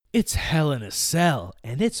It's Hell in a Cell,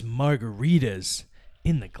 and it's margaritas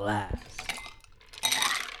in the glass.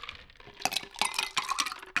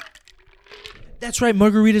 That's right,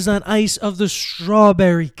 margaritas on ice of the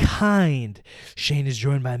strawberry kind. Shane is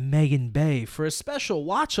joined by Megan Bay for a special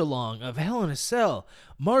watch-along of Hell in a Cell,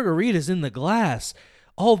 margaritas in the glass.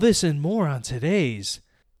 All this and more on today's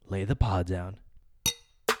Lay the Pod Down.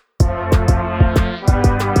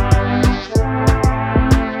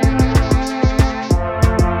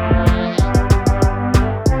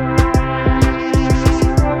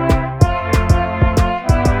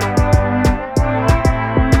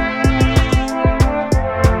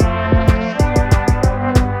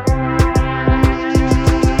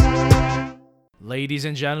 Ladies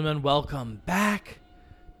and gentlemen, welcome back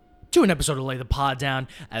to an episode of Lay the Pod Down,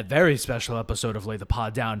 a very special episode of Lay the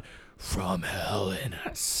Pod Down from Hell in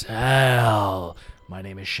a Cell. My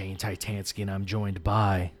name is Shane Titansky, and I'm joined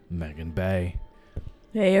by Megan Bay.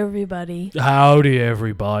 Hey everybody. Howdy,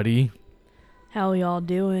 everybody. How y'all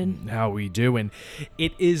doing? How we doing?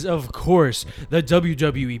 It is, of course, the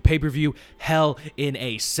WWE pay-per-view Hell in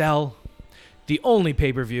a Cell, the only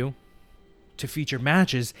pay-per-view to feature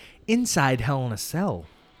matches inside Hell in a Cell.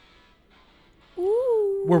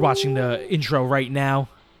 Ooh. We're watching the intro right now.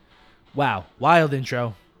 Wow, wild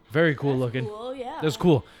intro. Very cool looking. Cool, yeah. That's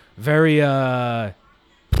cool. Very, not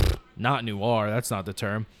noir. That's not the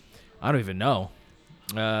term. I don't even know.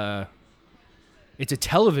 It's a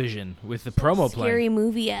television with the promo playing. Scary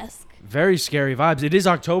movie-esque. Very scary vibes. It is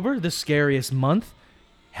October, the scariest month.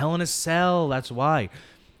 Hell in a Cell. That's why.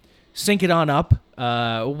 Sync it on up.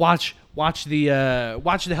 Watch the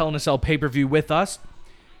Hell in a Cell pay-per-view with us.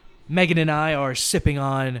 Megan and I are sipping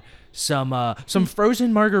on some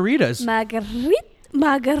frozen margaritas.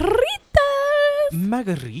 Margaritas.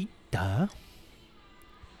 Margarita.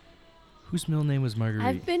 Whose middle name was Marguerite?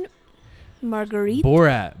 I've been Marguerite.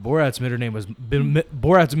 Borat's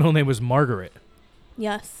middle name was Margaret.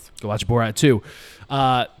 Yes. Go watch Borat 2.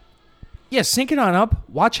 Yeah, sync it on up.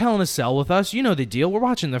 Watch Hell in a Cell with us. You know the deal. We're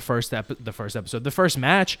watching the first episode, the first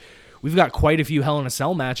match. We've got quite a few Hell in a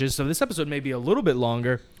Cell matches, so this episode may be a little bit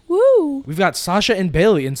longer. Woo. We've got Sasha and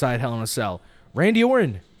Bayley inside Hell in a Cell. Randy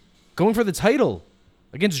Orton going for the title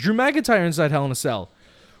against Drew McIntyre inside Hell in a Cell.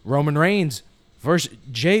 Roman Reigns versus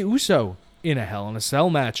Jey Uso in a Hell in a Cell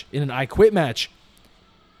match, in an I Quit match.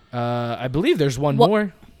 I believe there's one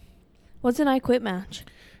more. What's an I Quit match?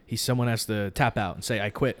 Someone has to tap out and say, I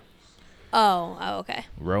quit. Oh, okay.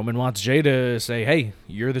 Roman wants Jey to say, hey,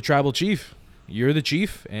 you're the tribal chief. You're the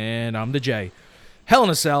chief, and I'm the Jey. Hell in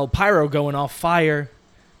a Cell, Pyro going off fire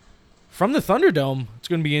from the Thunderdome. It's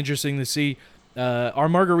going to be interesting to see. Our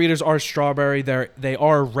margaritas are strawberry. They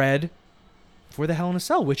are red for the Hell in a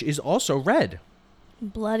Cell, which is also red.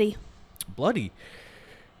 Bloody.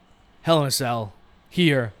 Hell in a Cell,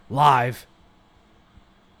 here, live.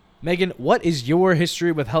 Megan, what is your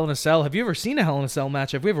history with Hell in a Cell? Have you ever seen a Hell in a Cell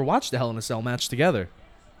match? Have we ever watched a Hell in a Cell match together?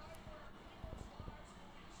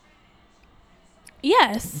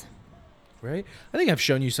 Yes. Right? I think I've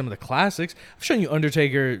shown you some of the classics. I've shown you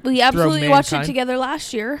Undertaker. We absolutely watched it Mankind. together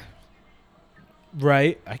last year.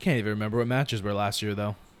 Right. I can't even remember what matches were last year,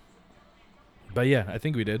 though. But yeah, I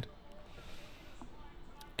think we did.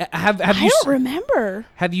 I don't remember.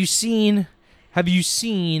 Have you seen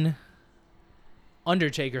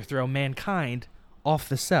Undertaker throw Mankind off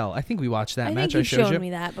the cell? I think we watched that I match. think you've I showed shown you.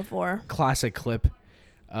 me that before. Classic clip.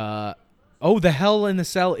 The Hell in the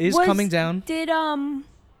Cell is coming down. Did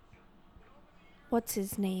what's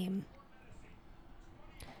his name?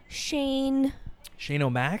 Shane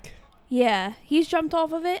O'Mac? Yeah, he's jumped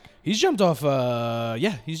off of it. He's jumped off. He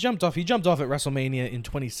jumped off at WrestleMania in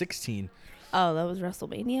 2016. Oh, that was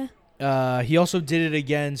WrestleMania. He also did it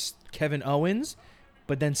against Kevin Owens,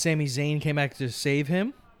 but then Sami Zayn came back to save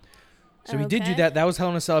him. So he did do that. That was Hell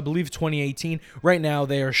in a Cell, I believe, 2018. Right now,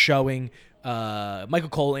 they are showing Michael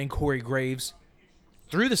Cole and Corey Graves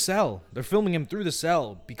through the cell. They're filming him through the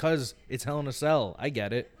cell because it's Hell in a Cell. I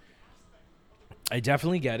get it. I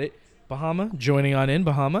definitely get it. Bahama, joining on in.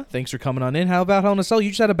 Bahama, thanks for coming on in. How about Hell in a Cell? You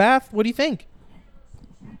just had a bath? What do you think?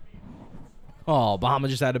 Oh, Bahama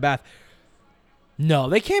just had a bath. No,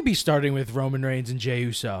 they can't be starting with Roman Reigns and Jey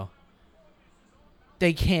Uso.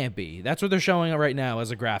 They can't be. That's what they're showing right now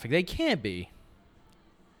as a graphic. They can't be.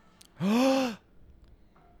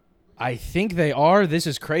 I think they are. This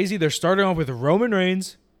is crazy. They're starting off with Roman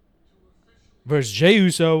Reigns versus Jey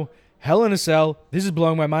Uso. Hell in a Cell. This is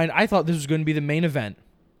blowing my mind. I thought this was going to be the main event.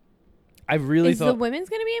 I really thought. Is the women's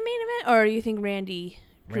going to be a main event, or do you think Randy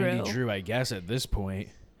Drew, I guess, at this point.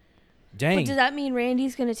 Dang. But does that mean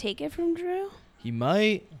Randy's going to take it from Drew? He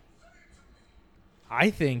might. I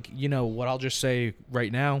think, what I'll just say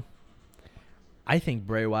right now, I think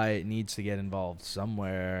Bray Wyatt needs to get involved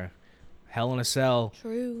somewhere. Hell in a Cell.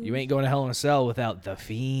 True. You ain't going to Hell in a Cell without The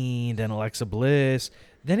Fiend and Alexa Bliss.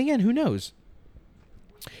 Then again, who knows?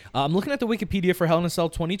 I'm looking at the Wikipedia for Hell in a Cell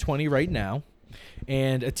 2020 right now.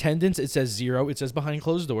 And attendance, it says 0. It says behind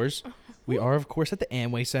closed doors. We are, of course, at the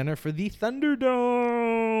Amway Center for the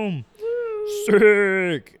Thunderdome.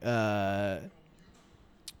 Sick. All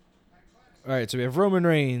right, so we have Roman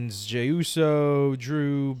Reigns, Jey Uso,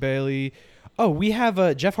 Drew, Bailey. Oh, we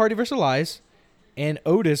have Jeff Hardy versus Elias and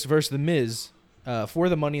Otis versus The Miz for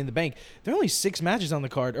the Money in the Bank. There are only 6 matches on the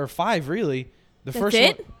card, or 5 really. The That's first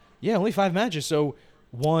it? one, yeah, only 5 matches. So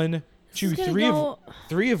 1, 2,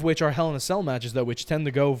 3 of which are Hell in a Cell matches though, which tend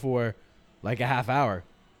to go for like a half hour.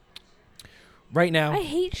 Right now, I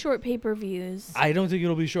hate short pay-per-views. I don't think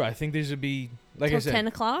it'll be short. I think these would be like I said, 10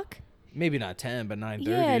 o'clock. maybe not 10, but 9:30.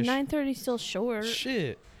 Yeah, 9:30 still short.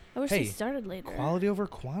 Shit. I wish Hey, they started later. Quality over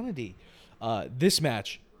quantity. This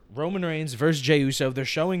match, Roman Reigns versus Jey Uso. They're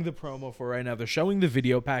showing the promo for right now. They're showing the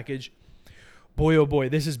video package. Boy, oh boy,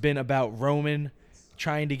 this has been about Roman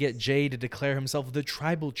trying to get Jey to declare himself the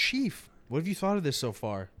tribal chief. What have you thought of this so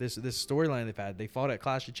far? This storyline they've had. They fought at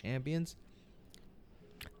Clash of Champions.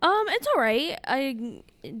 It's all right. I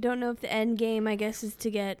don't know if the end game, I guess, is to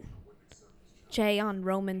get Jey on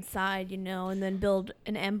Roman's side, and then build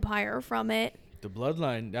an empire from it. The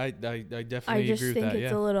bloodline, I definitely I just agree with think that.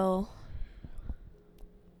 it's Yeah. a little,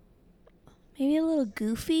 maybe a little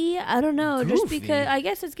goofy. I don't know. Just Goofy? because I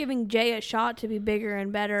guess it's giving Jey a shot to be bigger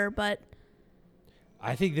and better, but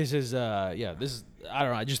I think this is I don't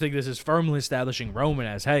know. I just think this is firmly establishing Roman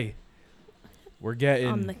as, hey, we're getting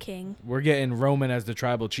I'm the king. We're getting Roman as the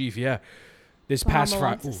tribal chief. Yeah. This Bahama past Friday.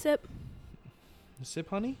 wants a sip. Sip,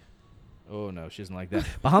 honey? Oh, no, she doesn't like that.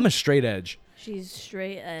 Bahama's straight edge. She's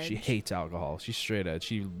straight edge. She hates alcohol. She's straight edge.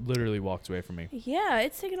 She literally walked away from me. Yeah,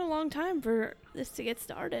 it's taken a long time for this to get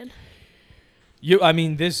started. I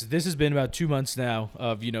mean, this has been about 2 months now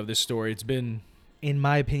of, this story. It's been, in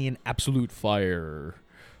my opinion, absolute fireball.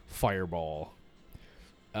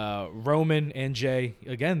 Roman and Jey,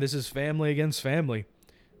 again, this is family against family.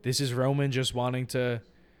 This is Roman just wanting to,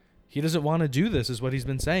 he doesn't want to do this, is what he's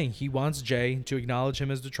been saying. He wants Jey to acknowledge him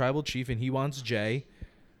as the tribal chief, and he wants Jey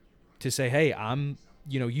to say, hey,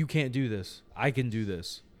 you can't do this. I can do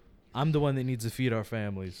this. I'm the one that needs to feed our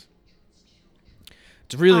families.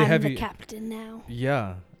 It's really heavy. I'm the captain now.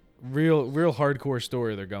 Yeah. Real hardcore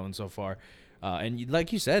story they're going so far. And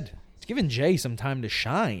like you said, it's giving Jey some time to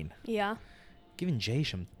shine. Yeah. Giving Jey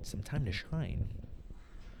some time to shine.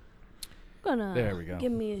 There we go.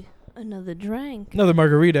 Give me another drink. Another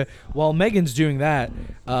margarita. While Megan's doing that,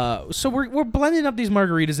 so we're blending up these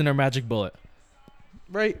margaritas in our magic bullet.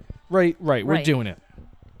 Right. We're doing it.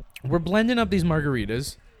 We're blending up these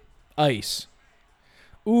margaritas. Ice.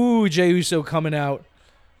 Ooh, Jey Uso coming out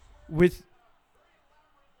with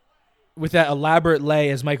that elaborate lei,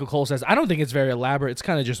 as Michael Cole says. I don't think it's very elaborate. It's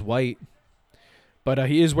kind of just white. But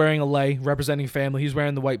he is wearing a lei, representing family. He's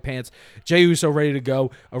wearing the white pants. Jey Uso ready to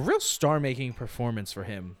go. A real star-making performance for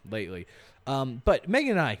him lately. But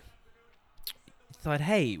Megan and I thought,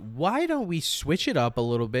 hey, why don't we switch it up a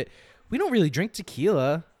little bit? We don't really drink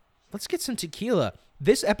tequila. Let's get some tequila.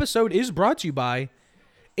 This episode is brought to you by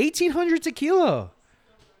 1800 Tequila.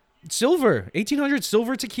 Silver. 1800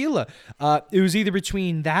 Silver Tequila. It was either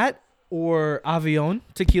between that or Avion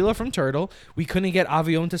Tequila from Turtle. We couldn't get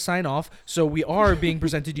Avion to sign off, so we are being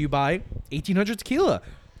presented to you by 1800 Tequila.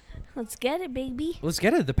 Let's get it, baby. Let's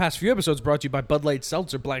get it. The past few episodes brought to you by Bud Light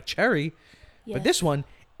Seltzer Black Cherry. Yes. But this one,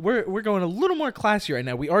 we're going a little more classy right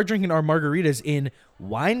now. We are drinking our margaritas in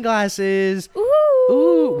wine glasses.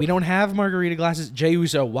 Ooh. We don't have margarita glasses. Jey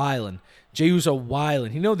Uso wildin'.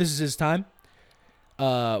 This is his time.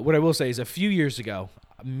 What I will say is a few years ago,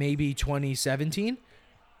 maybe 2017,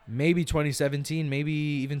 maybe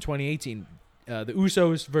even 2018, the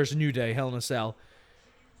Usos versus New Day, Hell in a Cell,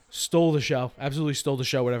 stole the show. Absolutely stole the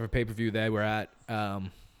show, whatever pay-per-view they were at.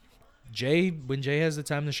 When Jey has the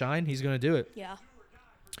time to shine, he's going to do it. Yeah.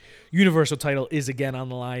 Universal title is again on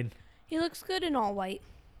the line. He looks good in all white.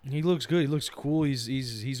 He looks good. He looks cool.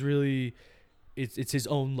 He's really, it's his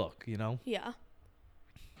own look, Yeah.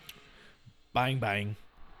 Bang, bang,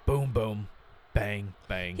 boom, boom, bang,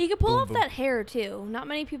 bang. He could pull boom, off boom. that hair, too. Not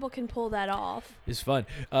many people can pull that off. It's fun.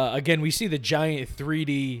 Again, we see the giant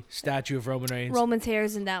 3D statue of Roman Reigns. Roman's hair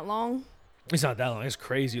isn't that long. It's not that long. It's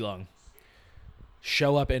crazy long.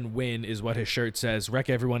 Show up and win is what his shirt says. Wreck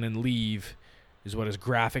everyone and leave is what his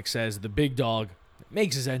graphic says. The big dog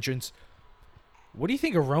makes his entrance. What do you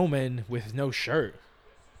think of Roman with no shirt?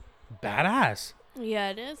 Badass. Yeah,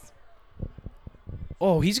 it is.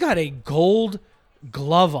 Oh, he's got a gold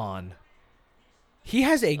glove on. He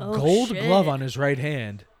has a gold glove on his right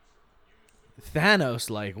hand. Thanos,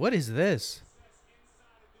 what is this?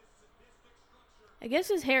 I guess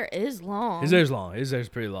his hair is long. His hair's long. His hair's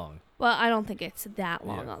pretty long. Well, I don't think it's that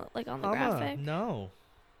long on the graphic. No,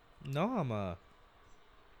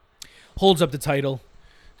 holds up the title,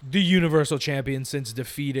 the Universal Champion since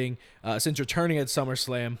returning at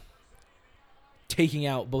SummerSlam, taking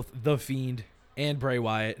out both The Fiend and Bray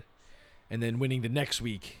Wyatt, and then winning the next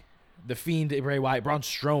week. The Fiend, Bray Wyatt, Braun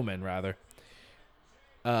Strowman, rather.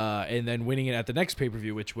 And then winning it at the next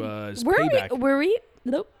pay-per-view, which was Payback.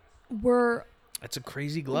 That's a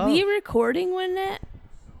crazy glove. Were we recording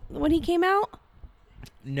when he came out?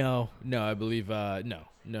 No, I believe, no,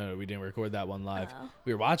 we didn't record that one live.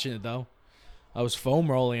 We were watching it, though. I was foam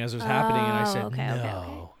rolling as it was happening, and I said,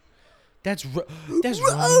 okay. That's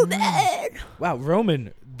Roman. Wow,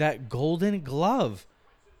 Roman, that golden glove.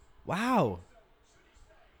 Wow.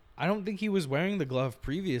 I don't think he was wearing the glove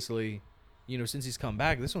previously, since he's come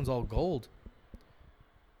back. This one's all gold.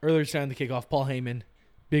 Earlier time to kick off, Paul Heyman.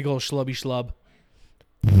 Big old schlubby schlub.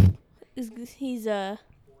 His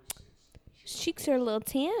cheeks are a little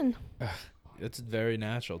tan. It's a very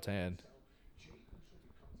natural tan.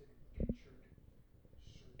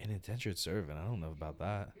 An indentured servant. I don't know about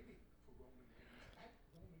that.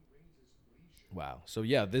 Wow. So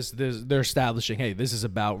yeah, they're establishing, hey, this is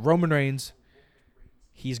about Roman Reigns.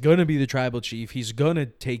 He's going to be the tribal chief. He's going to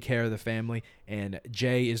take care of the family, and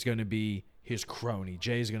Jay is going to be his crony.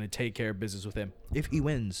 Jay is going to take care of business with him if he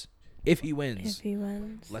wins.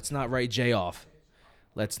 Let's not write Jay off.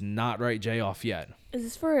 Let's not write Jay off yet. Is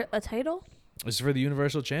this for a title? This is for the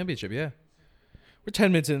Universal Championship, yeah. We're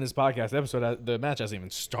 10 minutes into this podcast episode. The match hasn't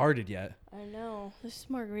even started yet. I know. This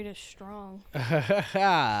margarita's strong.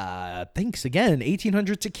 Thanks again.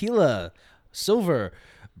 1800 tequila, silver,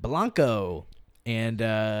 Blanco, and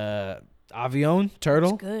Avion,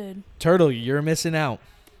 Turtle. That's good. Turtle, you're missing out.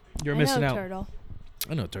 You're missing out. Turtle.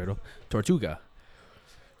 I know Turtle. Tortuga.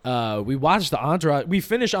 We watched the Entourage. We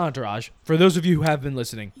finished Entourage. For those of you who have been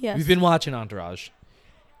listening, yes. We've been watching Entourage.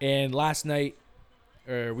 And last night,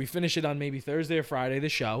 we finished it on maybe Thursday or Friday, the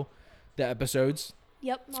episodes.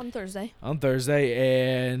 Yep, on Thursday.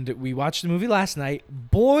 And we watched the movie last night.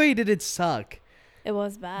 Boy, did it suck. It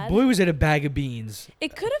was bad. Boy, was it a bag of beans.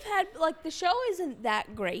 It could have had, the show isn't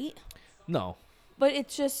that great. No. But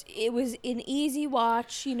it was an easy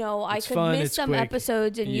watch. I could fun, miss some quick.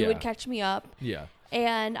 Episodes and you would catch me up. Yeah.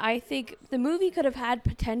 And I think the movie could have had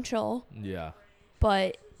potential. Yeah. But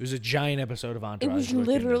it was a giant episode of Entourage. It was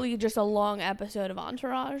literally just a long episode of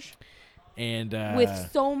Entourage. And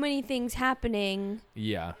with so many things happening.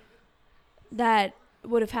 Yeah. That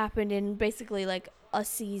would have happened in basically a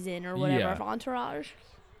season or whatever of Entourage.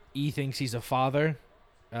 E thinks he's a father.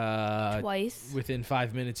 Twice. Within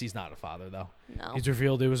 5 minutes, he's not a father, though. No. He's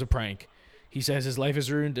revealed it was a prank. He says his life is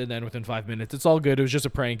ruined, and then within 5 minutes, it's all good. It was just a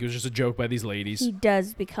prank. It was just a joke by these ladies. He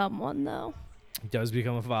does become one, though. He does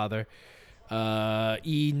become a father.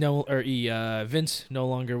 Vince no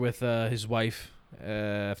longer with his wife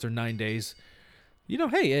after 9 days.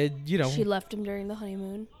 Hey, She left him during the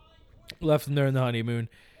honeymoon.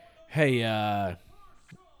 Hey,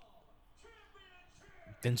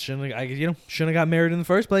 Vince shouldn't have got married in the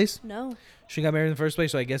first place. No. Shouldn't got married in the first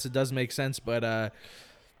place, so I guess it does make sense. But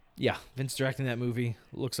yeah, Vince directing that movie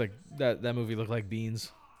looks like that movie looked like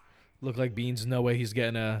beans. Looked like beans. No way he's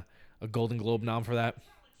getting a Golden Globe nom for that.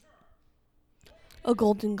 A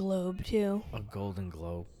Golden Globe too. A Golden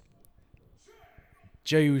Globe.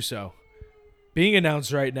 Jey Uso being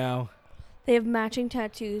announced right now. They have matching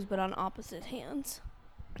tattoos, but on opposite hands.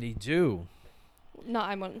 They do. No,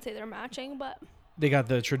 I wouldn't say they're matching, but they got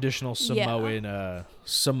the traditional Samoan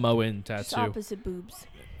tattoo. Just opposite boobs.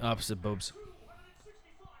 Opposite boobs.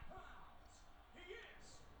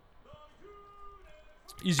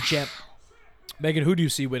 He's a champ. Megan, who do you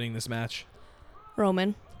see winning this match?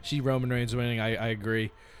 Roman. Roman Reigns winning. I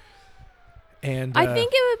agree. And I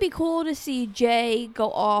think it would be cool to see Jay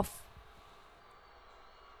go off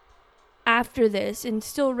after this and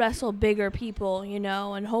still wrestle bigger people,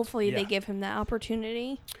 and hopefully they give him that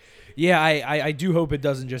opportunity. Yeah, I do hope it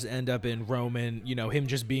doesn't just end up in Roman, him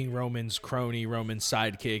just being Roman's crony, Roman's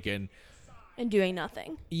sidekick, and doing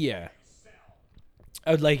nothing. Yeah.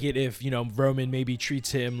 I would like it if, Roman maybe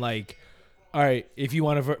treats him like, all right,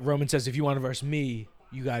 Roman says, if you want to verse me,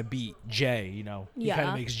 you got to beat Jay, He kind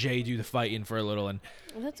of makes Jay do the fighting for a little. And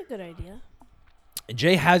well, that's a good idea.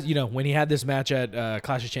 Jay has, when he had this match at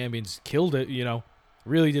Clash of Champions, killed it,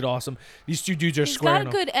 really did awesome. These two dudes are squaring.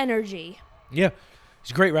 He's got good energy. Yeah.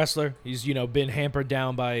 He's a great wrestler. He's, been hampered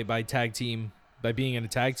down by tag team by being in a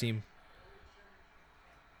tag team.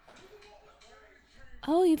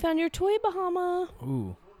 Oh, you found your toy, Bahama.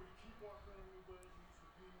 Ooh.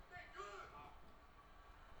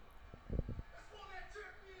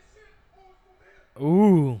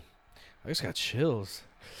 Ooh. I just got chills.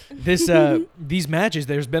 These matches,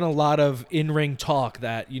 there's been a lot of in-ring talk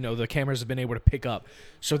that, the cameras have been able to pick up.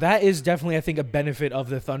 So that is definitely, I think, a benefit of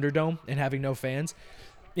the Thunderdome and having no fans.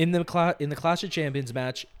 In the Clash of Champions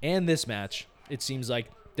match and this match, it seems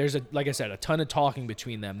like there's like I said, a ton of talking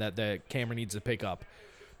between them that the camera needs to pick up.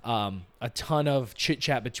 A ton of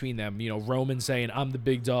chit-chat between them. Roman saying, I'm the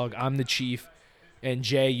big dog, I'm the chief. And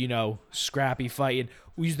Jay, scrappy fighting.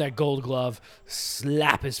 We use that gold glove,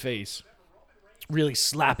 slap his face. Really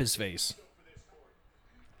slap his face.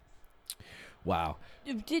 Wow.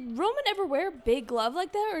 Did Roman ever wear a big glove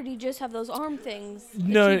like that, or did he just have those arm things?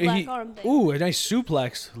 No, arm things? Ooh, a nice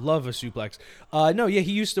suplex. Love a suplex. No, yeah,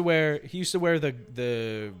 he used to wear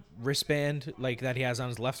the wristband like that he has on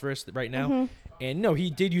his left wrist right now. Mm-hmm. And no, he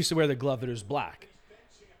did used to wear the glove that was black.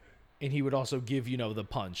 And he would also give, the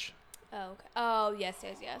punch. Oh, okay. Oh, yes,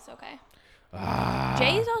 okay.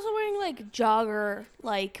 Jay's also wearing,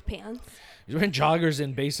 jogger-like pants. He's wearing joggers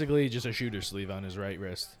and basically just a shooter sleeve on his right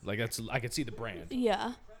wrist. I could see the brand.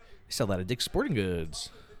 Yeah. They sell that at Dick's Sporting Goods.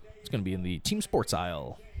 It's going to be in the team sports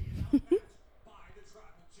aisle.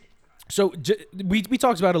 So, we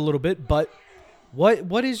talked about it a little bit, but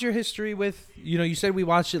what is your history with, you said we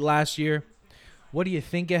watched it last year. What do you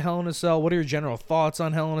think of Hell in a Cell? What are your general thoughts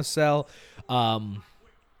on Hell in a Cell?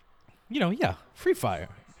 Free fire.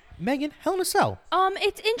 Megan, Hell in a Cell.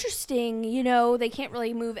 It's interesting. They can't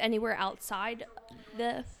really move anywhere outside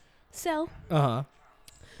the cell. Uh-huh.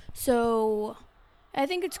 So, I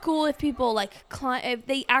think it's cool if people if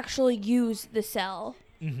they actually use the cell.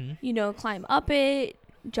 Mm-hmm. Climb up it,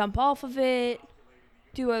 jump off of it,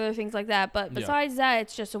 do other things like that. But besides that,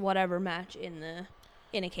 it's just a whatever match in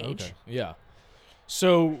a cage. Okay. Yeah.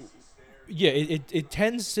 So, yeah, it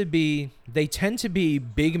tends to be, they tend to be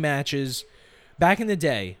big matches back in the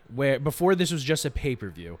day where before this was just a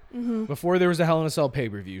pay-per-view, before there was a Hell in a Cell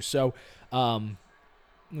pay-per-view. So, let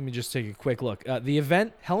me just take a quick look. The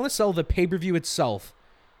event, Hell in a Cell, the pay-per-view itself,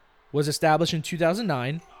 was established in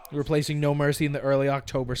 2009, replacing No Mercy in the early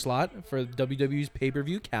October slot for WWE's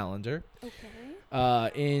pay-per-view calendar. Okay.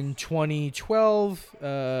 In 2012,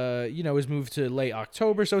 it was moved to late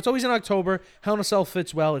October. So it's always in October. Hell in a Cell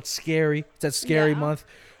fits well. It's scary. It's that scary month.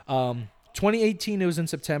 2018, it was in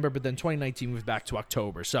September, but then 2019 moved back to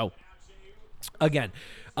October. So, again,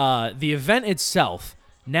 the event itself,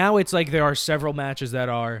 now it's like there are several matches that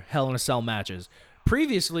are Hell in a Cell matches.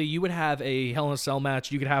 Previously, you would have a Hell in a Cell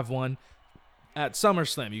match. You could have one at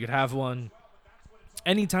SummerSlam. You could have one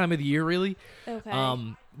any time of the year, really.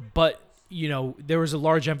 Okay. But there was a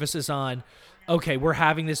large emphasis on, okay, we're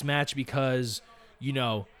having this match because,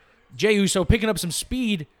 Jey Uso picking up some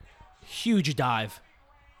speed, huge dive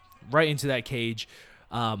right into that cage.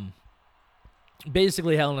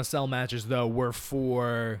 Basically, Hell in a Cell matches, though, were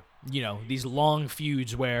for, these long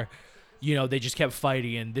feuds where, they just kept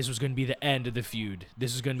fighting, and this was going to be the end of the feud.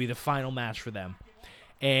 This is going to be the final match for them.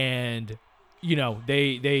 And,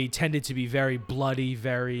 they tended to be very bloody,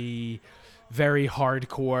 very... very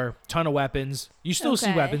hardcore, ton of weapons. You still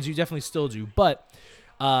see weapons, you definitely still do. But,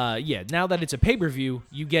 now that it's a pay-per-view,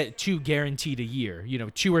 you get 2 guaranteed a year.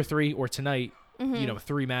 2 or 3, or tonight,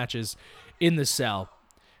 3 matches in the cell.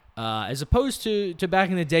 As opposed to back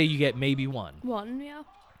in the day, you get maybe 1. 1, yeah.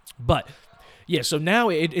 But, so now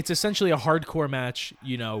it's essentially a hardcore match,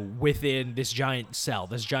 within this giant cell,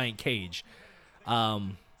 this giant cage. Hey,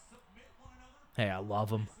 I love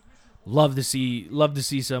them. Love to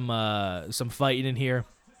see some fighting in here.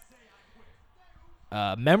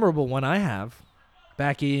 Memorable one I have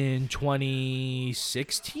back in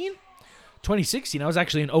 2016. 2016, I was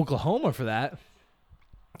actually in Oklahoma for that.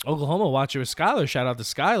 Oklahoma watching with Skylar. Shout out to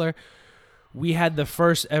Skylar. We had the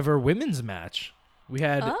first ever women's match. We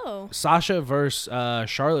had Sasha versus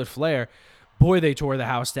Charlotte Flair. Boy, they tore the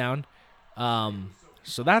house down.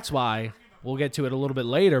 So that's why we'll get to it a little bit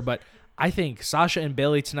later, but I think Sasha and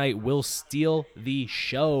Bayley tonight will steal the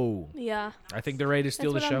show. Yeah. I think they're ready to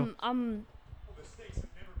steal the show.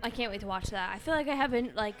 I can't wait to watch that. I feel like I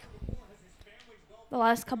haven't, the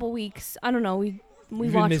last couple weeks. I don't know. We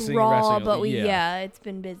watched Raw, but it's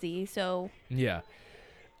been busy, so. Yeah.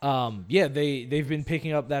 They've been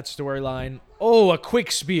picking up that storyline. Oh, a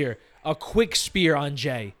quick spear. A quick spear on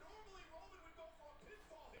Jay.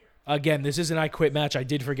 Again, this is an I Quit match. I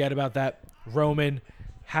did forget about that. Roman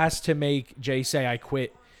has to make Jay say I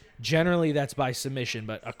quit. Generally, that's by submission,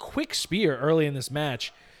 but a quick spear early in this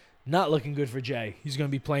match, Not looking good for Jay. He's going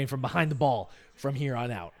to be playing from behind the ball from here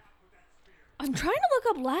on out. I'm trying to look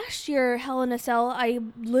up last year Hell in a Cell. I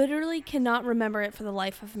literally cannot remember it for the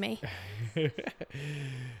life of me.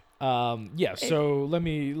 So let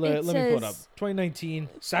me pull it up. 2019,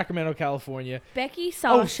 Sacramento, California. Becky,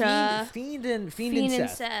 Sasha. Fiend and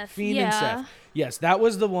Seth. Fiend and Seth. Yes, that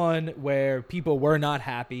was the one where people were not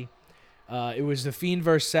happy. It was the Fiend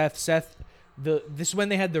versus Seth. This is when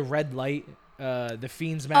they had the red light. The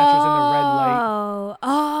Fiend's match was in the red light.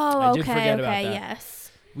 I did forget about that. Yes.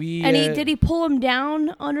 Did he pull him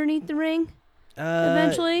down underneath the ring?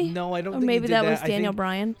 Eventually? No, I don't or think maybe he did that was Daniel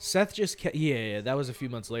Bryan. Seth just that was a few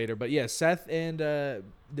months later. But yeah, Seth and the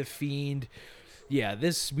Fiend. Yeah,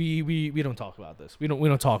 this we don't talk about this. We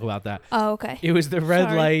don't talk about that. Oh, okay. It was the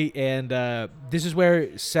red light, and this is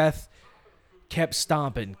where Seth kept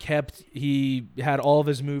stomping. He had all of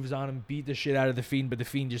his moves on him, beat the shit out of the Fiend, but the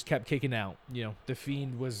Fiend just kept kicking out. You know, the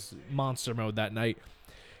Fiend was monster mode that night.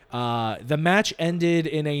 The match ended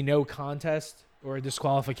in a no contest or a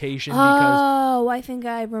disqualification because I think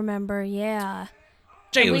I remember. Yeah.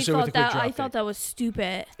 Jey Uso with a quick drop I thought that was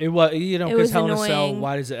stupid. It was, because Hell in a Cell. Annoying.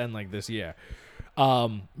 Why does it end like this? Yeah.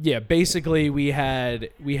 Basically we had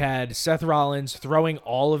Seth Rollins throwing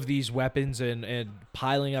all of these weapons and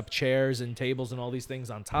piling up chairs and tables and all these things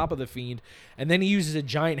on top of the Fiend, and then he uses a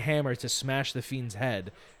giant hammer to smash the Fiend's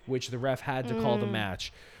head, which the ref had to call the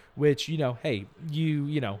match. Which, the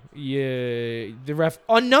ref,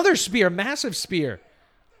 another spear, massive spear.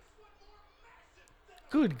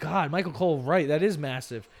 Good God, Michael Cole, right? That is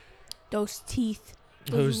massive. Those teeth.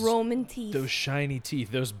 Those Roman teeth. Those shiny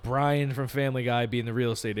teeth. Those Brian from Family Guy being the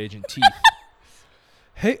real estate agent teeth.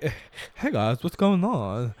 Hey guys, what's going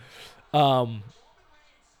on?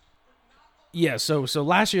 So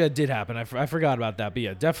last year that did happen. I forgot about that. But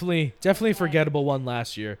yeah, definitely a forgettable one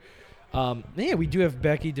last year. We do have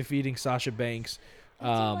Becky defeating Sasha Banks.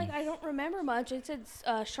 I don't remember much. It said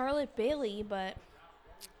Charlotte Bayley, but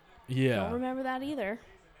don't remember that either.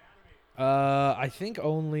 I think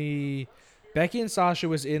only Becky and Sasha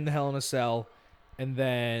was in the Hell in a Cell, and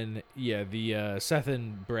then the Seth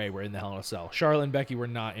and Bray were in the Hell in a Cell. Charlotte and Becky were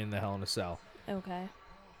not in the Hell in a Cell. Okay.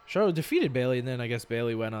 Charlotte defeated Bayley, and then I guess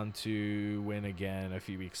Bayley went on to win again a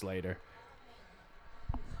few weeks later.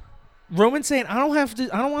 Roman saying, I don't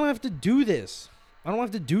want to have to do this. I don't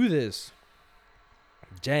have to do this.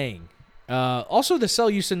 Dang. Also, the cell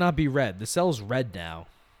used to not be red. The cell's red now.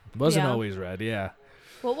 It wasn't always red, yeah.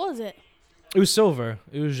 What was it? It was silver.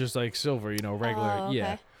 It was just like silver, regular. Oh, okay.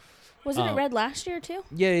 Yeah. Wasn't it red last year, too?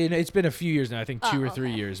 Yeah, it's been a few years now. I think 2 or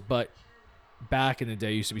 3 years. But back in the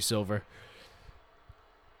day, it used to be silver.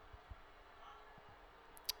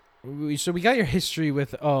 So we got your history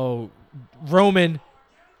with, Roman.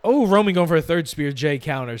 Oh, Roman going for a third spear. Jay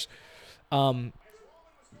counters.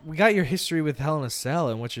 We got your history with Hell in a Cell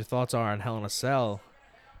and what your thoughts are on Hell in a Cell.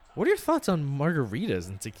 What are your thoughts on margaritas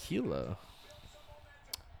and tequila?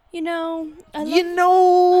 Huge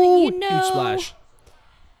splash.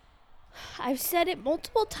 I've said it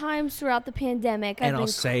multiple times throughout the pandemic. I'll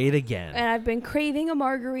say it again. And I've been craving a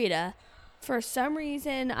margarita. For some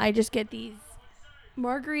reason, I just get these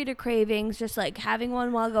margarita cravings, just like having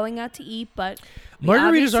one while going out to eat. But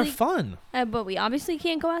margaritas are fun. But we obviously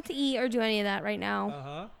can't go out to eat or do any of that right now.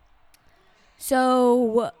 Uh-huh.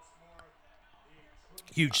 So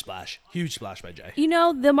huge splash by Jay.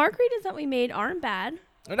 The margaritas that we made aren't bad.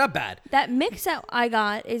 They're not bad. That mix that I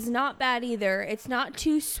got is not bad either. It's not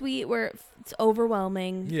too sweet where it's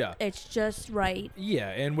overwhelming. Yeah. It's just right. Yeah,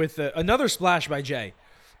 and with another splash by Jay,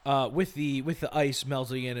 with the ice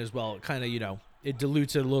melting in as well, it kind of, it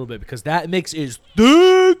dilutes it a little bit because that mix is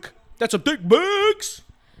thick. That's a thick mix.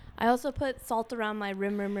 I also put salt around my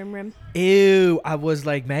rim. Ew. I was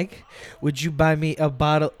like, Meg, would you buy me a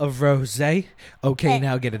bottle of rosé? Okay,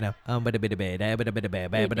 now get it now.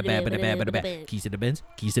 Keys to the Benz.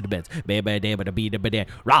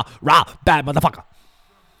 Rah, bad motherfucker.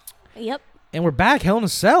 Yep. And we're back. Hell in a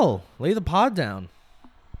Cell. Lay the pod down.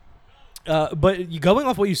 But going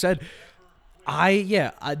off what you said,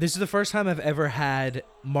 this is the first time I've ever had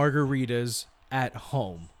margaritas at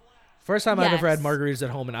home. First time I've ever had margaritas at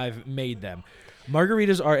home, and I've made them.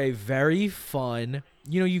 Margaritas are a very fun,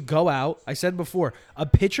 you go out. I said before,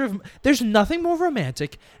 there's nothing more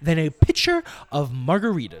romantic than a picture of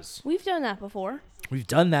margaritas. We've done that before. We've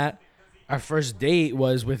done that. Our first date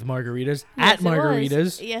was with margaritas at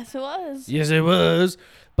Margaritas. Yes, it was. Yes, it was.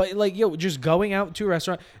 But just going out to a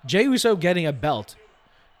restaurant. Jey Uso getting a belt,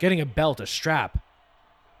 a strap.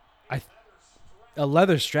 A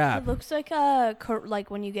leather strap. It looks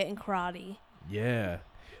like when you get in karate. Yeah.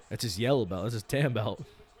 That's his yellow belt. That's his tan belt.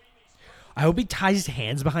 I hope he ties his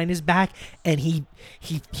hands behind his back and he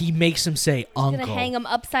makes him say uncle. He's gonna hang him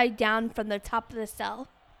upside down from the top of the cell.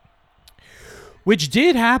 Which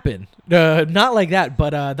did happen. Not like that,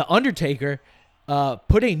 but the Undertaker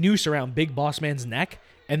put a noose around Big Boss Man's neck,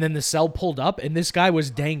 and then the cell pulled up, and this guy was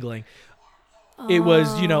dangling. It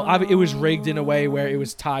was, it was rigged in a way where it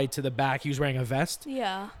was tied to the back. He was wearing a vest.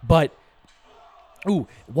 Yeah. But, ooh,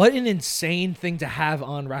 what an insane thing to have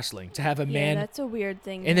on wrestling. To have a man. Yeah, that's a weird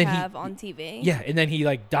thing to have on TV. Yeah, and then he,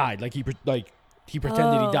 died. He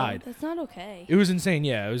pretended he died. That's not okay. It was insane,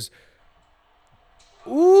 yeah. It was...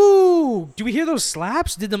 Ooh, do we hear those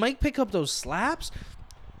slaps? Did the mic pick up those slaps?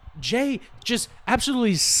 Jay just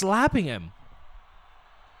absolutely slapping him.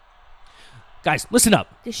 Guys, listen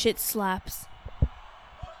up. This shit slaps.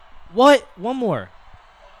 What? One more.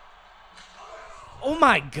 Oh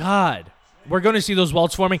my God. We're going to see those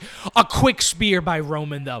welts forming. A quick spear by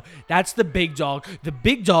Roman, though. That's the big dog. The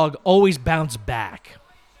big dog always bounced back.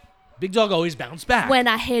 Big dog always bounced back. When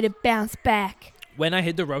I hit it, bounce back. When I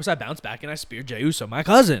hit the ropes, I bounced back and I speared Jey Uso, my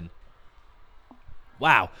cousin.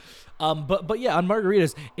 Wow. But yeah, on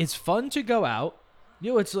margaritas, it's fun to go out.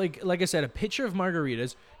 It's like I said, a pitcher of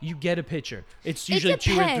margaritas. You get a pitcher. It's usually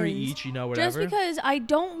 2 or 3 each, whatever. Just because I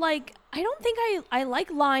don't think I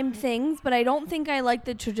like lime things, but I don't think I like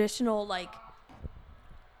the traditional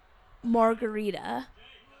margarita.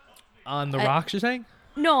 On the rocks, you're saying?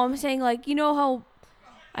 No, I'm saying how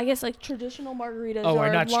I guess traditional margaritas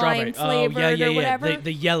are not strawberry flavored or whatever.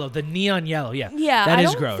 The yellow, the neon yellow, yeah. Yeah, that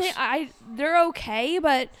is gross. They're okay,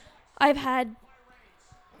 but I've had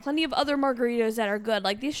plenty of other margaritas that are good.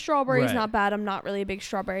 Like these strawberries, not bad. I'm not really a big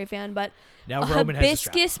strawberry fan, but now a Roman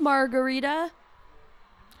hibiscus margarita.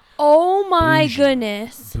 Oh my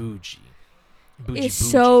goodness. Bougie. It's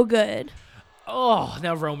so good. Oh,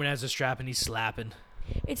 now Roman has a strap and he's slapping.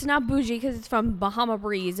 It's not bougie because it's from Bahama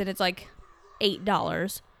Breeze and it's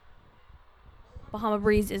 $8. Bahama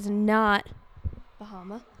Breeze is not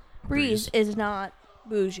Bahama Breeze is not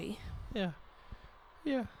bougie. Yeah.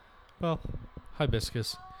 Well,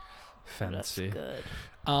 hibiscus, fancy. That's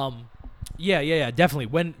good. Yeah,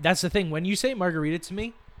 definitely. That's the thing. When you say margarita to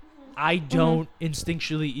me, I don't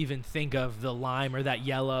instinctually even think of the lime or that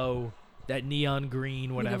yellow, that neon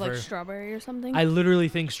green, whatever. You think strawberry or something? I literally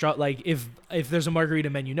think if there's a margarita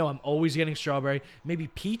menu, no, I'm always getting strawberry. Maybe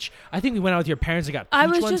peach. I think we went out with your parents and got peach one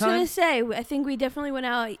time. I was just gonna say, I think we definitely went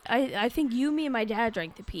out. I think you, me, and my dad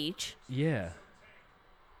drank the peach. Yeah.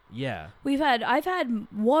 I've had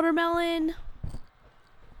watermelon.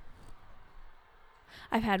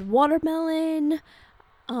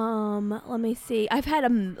 Let me see. I've had a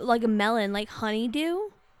melon, honeydew.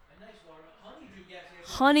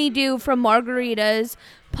 Honeydew from margaritas,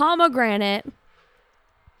 pomegranate.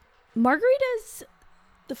 Margaritas,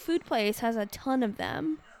 the food place has a ton of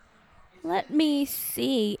them. Let me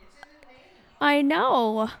see. I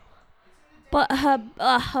know. But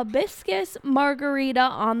a hibiscus margarita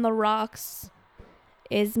on the rocks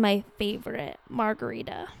is my favorite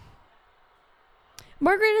margarita.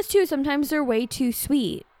 Margaritas, too, sometimes they're way too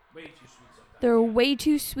sweet. They're way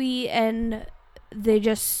too sweet, and they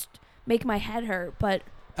just make my head hurt. But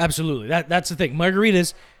absolutely, that's the thing.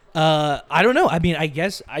 Margaritas, I don't know. I mean, I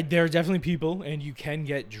guess there are definitely people, and you can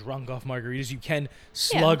get drunk off margaritas. You can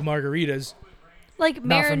slug margaritas.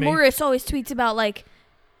 Maren Morris always tweets about,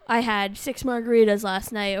 I had 6 margaritas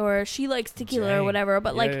last night, or she likes tequila or whatever.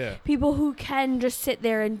 But, people who can just sit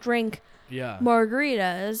there and drink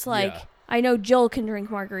margaritas, I know Jill can drink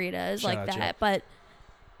margaritas like that, Jill. But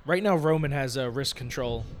right now Roman has wrist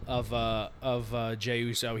control of Jey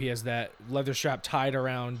Uso. He has that leather strap tied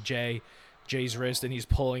around Jay's wrist, and he's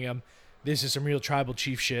pulling him. This is some real tribal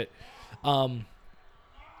chief shit.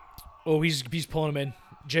 He's pulling him in.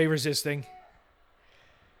 Jay resisting.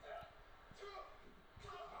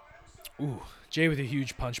 Ooh, Jay with a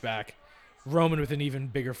huge punch back. Roman with an even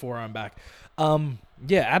bigger forearm back.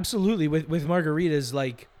 Yeah, absolutely. With margaritas,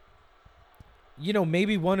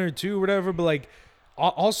 maybe 1 or 2 or whatever, but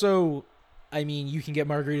also, I mean, you can get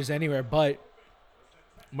margaritas anywhere, but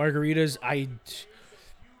margaritas,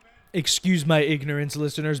 excuse my ignorance,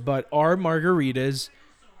 listeners, but are margaritas,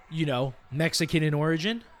 Mexican in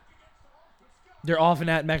origin? They're often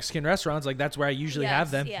at Mexican restaurants. That's where I usually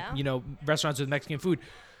have them. Yeah. Restaurants with Mexican food.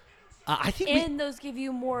 I think those give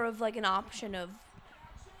you more of an option of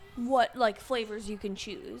what flavors you can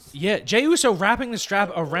choose. Yeah, Jey Uso wrapping the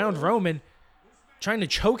strap around Roman, trying to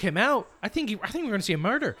choke him out. I think we're going to see a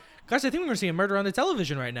murder. Guys, I think we're going to see a murder on the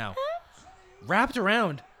television right now. Wrapped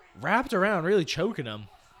around, really choking him.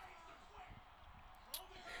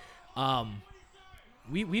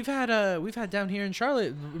 We've had down here in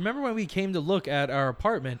Charlotte. Remember when we came to look at our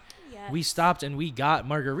apartment? Yes. we stopped and we got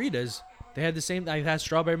margaritas. They had the same. I had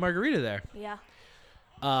strawberry margarita there. Yeah.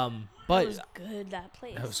 But that was good. That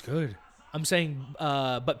place. That was good. I'm saying,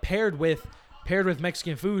 but paired with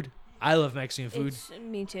Mexican food. I love Mexican food.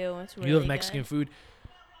 Me too. It's really You love Mexican food.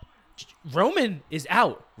 Roman is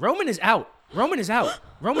out. Roman is out. Roman is out.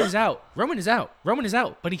 Roman is out. Roman is out. Roman is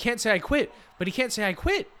out. But he can't say I quit.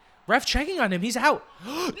 Ref checking on him. He's out.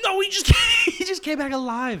 No, he just came back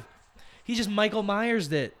alive. He just Michael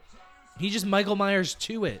Myers it. He just Michael Myers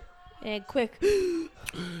to it. And quick.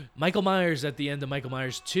 Michael Myers at the end of Michael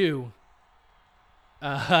Myers 2.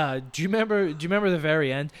 Do you remember the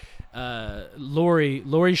very end?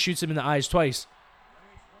 Laurie shoots him in the eyes twice.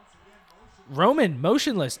 Roman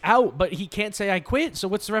motionless, out, but he can't say I quit. So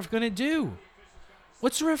what's the ref gonna do?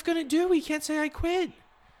 He can't say I quit,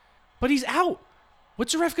 but he's out.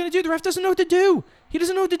 What's the ref gonna do? The ref doesn't know what to do. He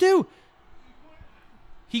doesn't know what to do.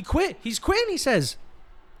 He quit. He's quitting. He says,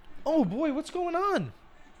 "Oh boy, what's going on?"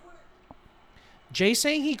 Jay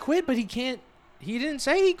saying he quit, but he can't. He didn't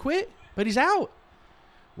say he quit, but he's out.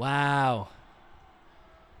 Wow.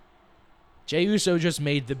 Jey Uso just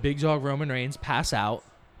made the big dog Roman Reigns pass out,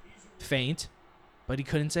 faint, but he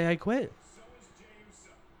couldn't say I quit.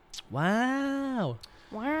 Wow.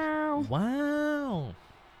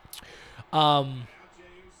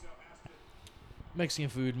 Mexican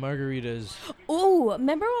food, margaritas. Ooh,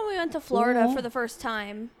 remember when we went to Florida for the first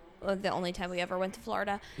time? Well, the only time we ever went to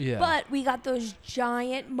Florida. Yeah. But we got those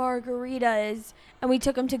giant margaritas, and we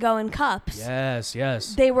took them to go in cups.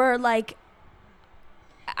 Yes. They were like,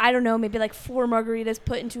 I don't know, maybe like 4 margaritas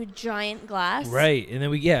put into a giant glass. Right, and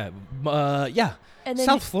then And then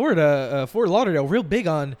South Florida, Fort Lauderdale, real big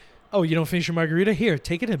on. Oh, you don't finish your margarita? Here,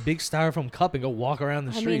 take it in a big styrofoam cup and go walk around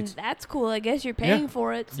the streets. I mean, that's cool. I guess you're paying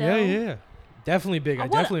for it. So. Yeah. Definitely big. I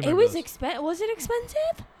definitely remember was those. Was it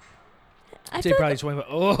expensive? I'd say probably 25.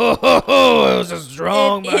 Oh, it was a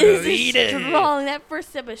strong margarita. It is strong. That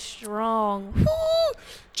first sip was strong.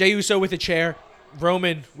 Jey Uso with a chair.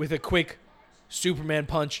 Roman with a quick Superman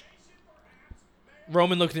punch.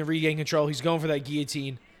 Roman looking to regain control. He's going for that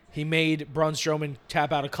guillotine. He made Braun Strowman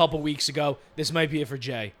tap out a couple weeks ago. This might be it for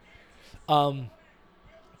Jey.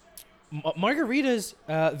 Margaritas,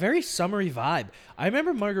 very summery vibe. I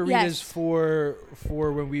remember margaritas for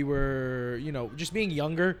when we were, just being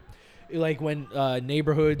younger, like when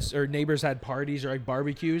neighbors had parties or like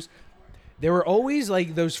barbecues. There were always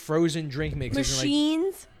like those frozen drink mixes.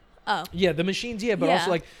 Machines? Yeah, the machines, but also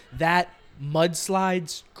like that,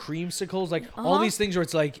 mudslides, creamsicles, like all these things where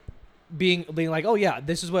it's like being like, oh yeah,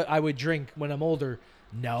 this is what I would drink when I'm older.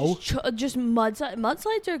 No. Just mudslides.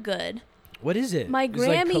 Mudslides are good. What is it? My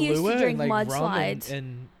Grammy used to drink mudslides.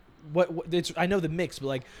 And what it's, I know the mix, but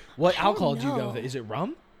like what alcohol do you go with it? Is it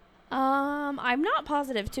rum? I'm not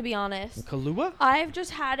positive, to be honest. Kahlua? I've just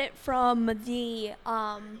had it from the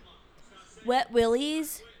Wet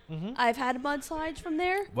Willie's. Mm-hmm. I've had mudslides from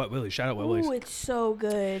there. Wet Willie's. Shout out Wet Willie's. Ooh, it's so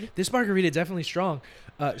good. This margarita definitely strong.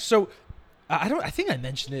 So I think I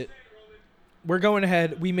mentioned it. We're going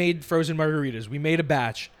ahead. We made frozen margaritas. We made a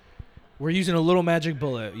batch. We're using a little magic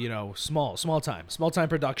bullet, small time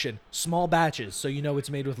production, small batches, so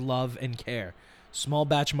it's made with love and care. Small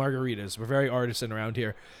batch margaritas. We're very artisan around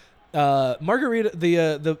here. Margarita,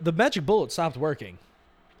 the magic bullet stopped working.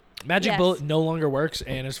 Magic bullet no longer works,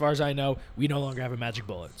 and as far as I know, we no longer have a magic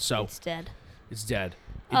bullet. So it's dead. It's dead.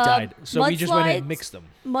 It died. So we just went ahead and mixed them.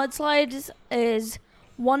 Mudslides is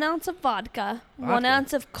 1 ounce of vodka, 1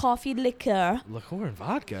 ounce of coffee liqueur. Liqueur and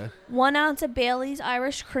vodka? 1 ounce of Bailey's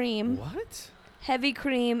Irish cream. What? Heavy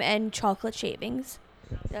cream and chocolate shavings.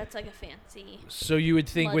 That's like a fancy. So you would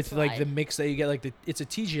think with like mudslide. the mix that you get, it's a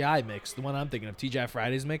TGI mix, the one I'm thinking of, TGI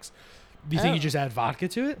Fridays mix. Do you think you just add vodka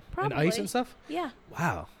to it? Probably. And ice and stuff? Yeah.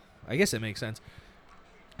 Wow. I guess it makes sense.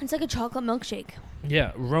 It's like a chocolate milkshake.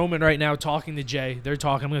 Yeah. Roman right now talking to Jey. They're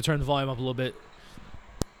talking. I'm going to turn the volume up a little bit.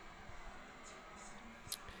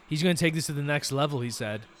 He's going to take this to the next level, he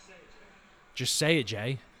said. Just say it,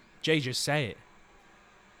 Jey. Jey, just say it.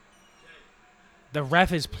 The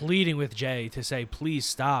ref is pleading with Jey to say, please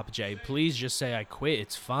stop, Jey. Please just say I quit.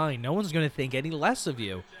 It's fine. No one's going to think any less of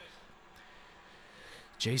you.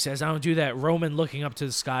 Jey says, I don't do that. Roman looking up to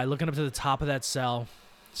the sky, looking up to the top of that cell,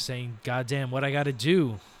 saying, goddamn, what I got to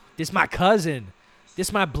do? This my cousin.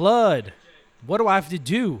 This my blood. What do I have to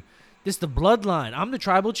do? This the bloodline. I'm the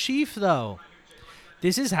tribal chief, though.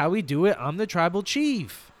 This is how we do it. I'm the tribal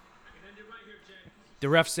chief. The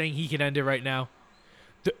ref's saying he can end it right now.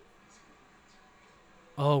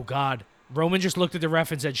 Oh, God. Roman just looked at the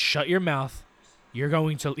ref and said, shut your mouth. He's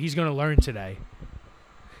going to learn today.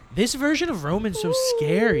 This version of Roman's so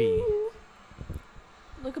scary.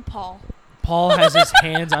 Look at Paul. Paul has his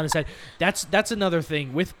hands on his head. That's another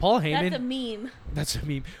thing with Paul Heyman. That's a meme. That's a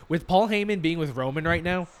meme. With Paul Heyman being with Roman right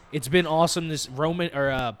now, it's been awesome.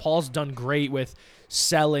 Paul's done great with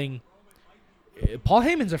selling. Paul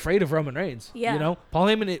Heyman's afraid of Roman Reigns. Yeah. You know,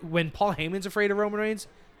 when Paul Heyman's afraid of Roman Reigns,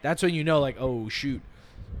 that's when you know, like, oh shoot.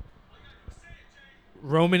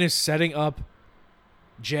 Roman is setting up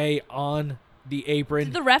Jay on the apron.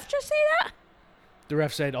 Did the ref just say that? The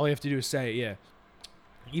ref said all you have to do is say it, yeah.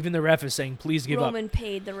 Even the ref is saying, please give up. Roman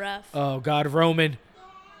paid the ref. Oh, God, Roman.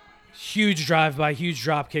 Huge drive-by, huge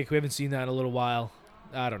drop kick. We haven't seen that in a little while.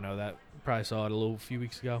 I don't know that. Probably saw it a few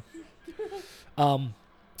weeks ago.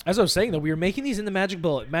 As I was saying, though, we were making these in the Magic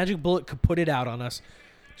Bullet. Magic Bullet could put it out on us.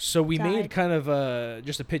 So we made kind of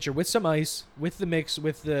just a pitcher with some ice, with the mix,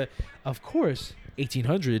 with the, of course,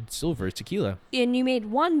 1800 silver tequila. And you made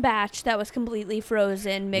one batch that was completely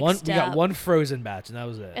frozen, mixed up. We got one frozen batch, and that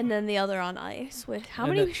was it. And then the other on ice. With how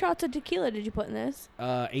many shots of tequila did you put in this?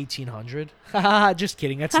 1800. Just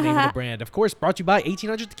kidding. That's the name of the brand. Of course, brought to you by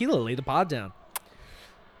 1800 Tequila. Lay the pod down.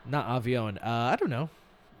 Not Avion. I don't know.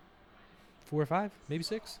 4 or 5, maybe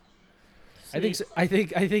 6. Sweet. I think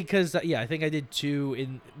because I think I did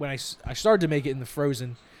 2 when I started to make it in the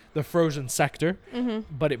frozen sector,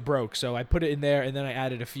 but it broke, so I put it in there and then I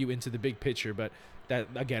added a few into the big pitcher. But that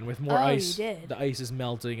again with more ice, the ice is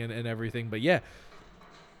melting and everything. But yeah,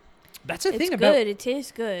 that's the thing about it. It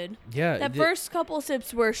tastes good. Yeah, that first couple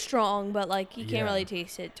sips were strong, but like you can't really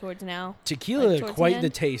taste it towards now. Tequila, like, quite the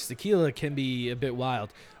taste. Tequila can be a bit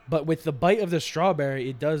wild. But with the bite of the strawberry,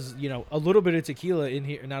 it does, a little bit of tequila in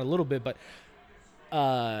here. Not a little bit, but,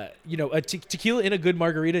 tequila in a good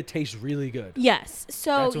margarita tastes really good. Yes.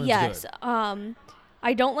 So, yes.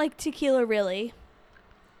 I don't like tequila really.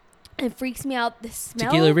 It freaks me out. The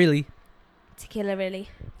smell. Tequila really. Tequila.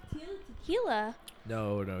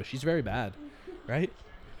 No. She's very bad. Right?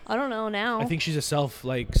 I don't know now. I think she's a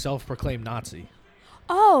self-proclaimed Nazi.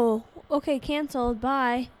 Oh, okay. Canceled.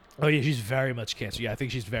 Bye. Oh, yeah, she's very much canceled. Yeah, I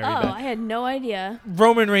think she's very bad. Oh, I had no idea.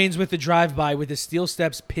 Roman Reigns with the drive-by with the steel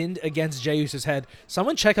steps pinned against Jey Uso's head.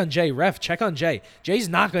 Someone check on Jey. Ref, check on Jey. Jey's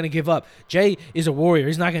not going to give up. Jey is a warrior.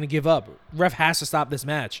 He's not going to give up. Ref has to stop this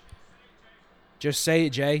match. Just say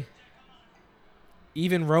it, Jey.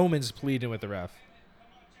 Even Roman's pleading with the ref.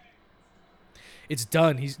 It's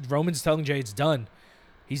done. Roman's telling Jey it's done.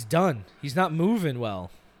 He's done. He's not moving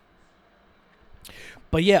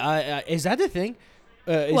But yeah, is that the thing?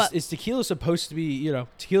 Is tequila supposed to be,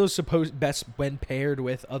 tequila's supposed best when paired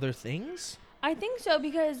with other things? I think so,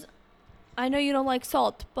 because I know you don't like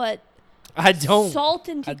salt, but I don't. Salt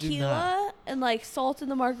and tequila and like salt in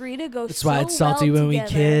the margarita goes That's why it's salty when we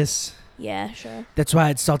kiss. Yeah, sure. That's why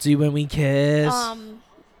it's salty when we kiss.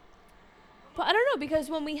 But I don't know, because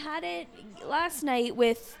when we had it last night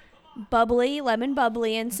with lemon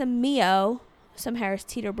bubbly and some Mio, some Harris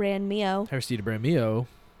Teeter brand Mio.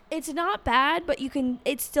 It's not bad, but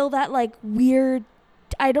it's still that like weird,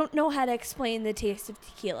 I don't know how to explain the taste of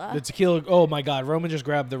tequila. The tequila, oh my God, Roman just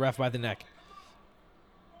grabbed the ref by the neck.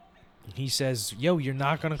 He says, yo, you're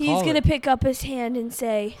not going to call it. He's going to pick up his hand and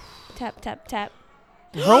say, tap, tap, tap.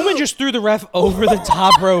 Roman just threw the ref over the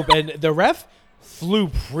top rope, and the ref flew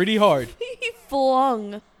pretty hard. He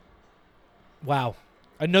flung. Wow.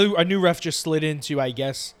 A new ref just slid into, I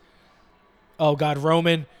guess. Oh, God,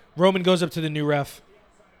 Roman goes up to the new ref.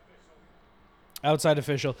 Outside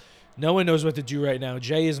official. No one knows what to do right now.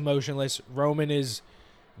 Jey is motionless. Roman is...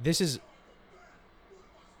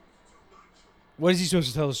 What is he supposed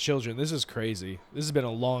to tell his children? This is crazy. This has been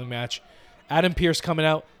a long match. Adam Pearce coming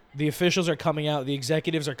out. The officials are coming out. The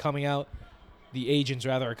executives are coming out. The agents,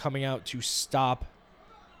 rather, are coming out to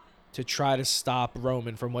try to stop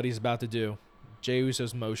Roman from what he's about to do. Jey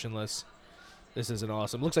Uso's motionless. This isn't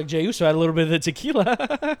awesome. Looks like Jey Uso had a little bit of the tequila.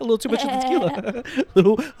 A little too much of the tequila. a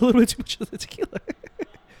little bit too much of the tequila.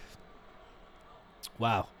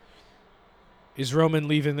 Wow. Is Roman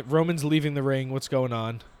leaving? Roman's leaving the ring. What's going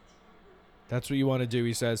on? That's what you want to do,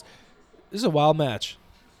 he says. This is a wild match.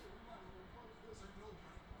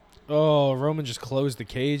 Oh, Roman just closed the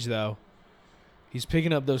cage, though. He's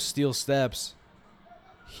picking up those steel steps.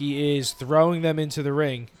 He is throwing them into the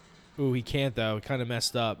ring. Ooh, he can't, though. It kind of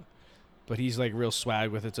messed up. But he's like real swag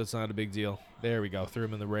with it, so it's not a big deal. There we go. Threw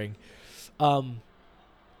him in the ring.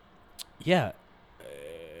 Yeah.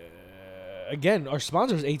 Again, our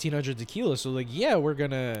sponsor is 1800 Tequila, so like, we're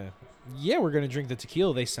gonna drink the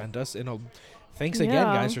tequila they sent us. And thanks again,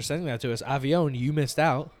 guys, for sending that to us. Avion, you missed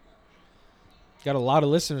out. Got a lot of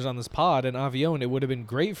listeners on this pod, and Avion, it would have been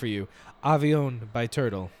great for you. Avion by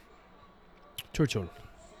Turtle.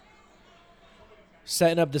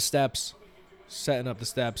 Setting up the steps.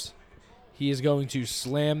 He is going to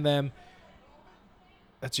slam them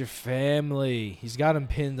That's your family. He's got him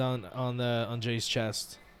pinned on Jay's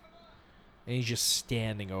chest. And he's just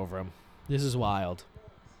standing over him. This is wild.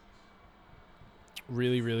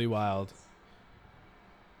 Really, really wild.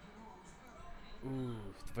 Ooh,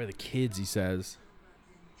 for the kids, he says.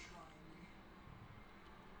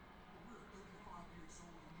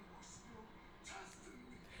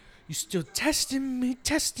 You still testing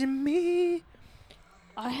me.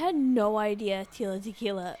 I had no idea Tila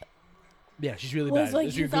Tequila Yeah, she's really was bad. like,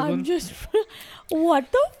 Is she a good I'm one? just,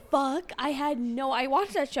 what the fuck? I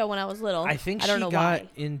watched that show when I was little. I think I don't she know got why.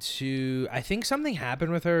 into. I think something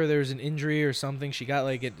happened with her. There was an injury or something. She got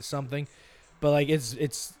like something, but like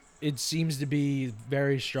it seems to be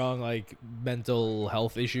very strong like mental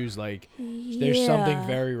health issues. Like there's something Yeah.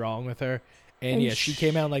 very wrong with her. And And yeah, she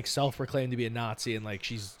came out like self-proclaimed to be a Nazi, and like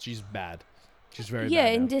she's bad. She's very Yeah,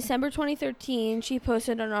 bad. in now. December 2013, she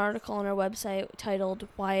posted an article on her website titled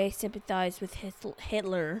 "Why I Sympathize with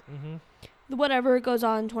Hitler." Mm-hmm. Whatever, it goes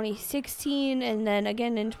on in 2016, and then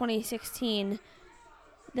again in 2016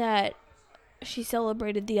 that she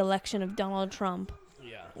celebrated the election of Donald Trump,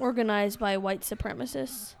 Yeah. organized by white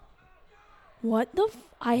supremacists. What the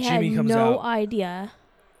I Jimmy had comes no out. idea.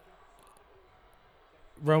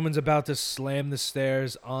 Roman's about to slam the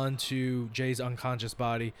stairs onto Jay's unconscious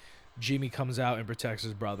body. Jimmy comes out and protects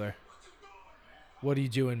his brother. What are you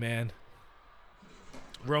doing, man?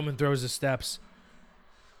 Roman throws the steps.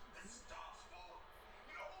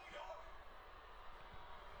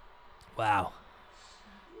 Wow.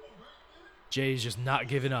 Jay's just not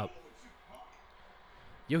giving up.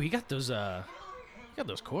 Yo, he got those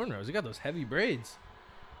cornrows. He got those heavy braids.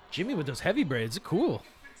 Jimmy with those heavy braids, cool.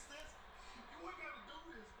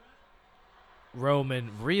 Roman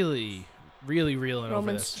really reeling over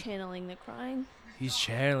Roman's this. channeling the crying. He's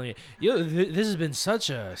channeling it. Yo, this has been such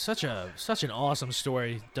an awesome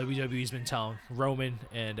story WWE's been telling. Roman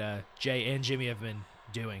and Jay and Jimmy have been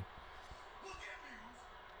doing.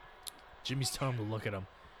 Jimmy's telling him to look at him.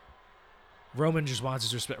 Roman just wants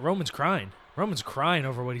his respect. Roman's crying. Roman's crying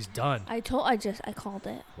over what he's done. I called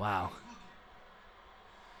it. Wow.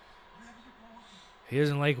 He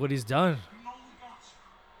doesn't like what he's done.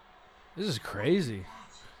 This is crazy.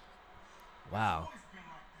 Wow.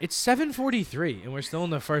 It's 7:43 and we're still in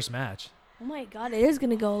the first match. Oh my god, it is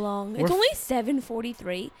gonna go long. It's We're only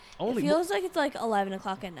 7:43. It Only feels like it's like 11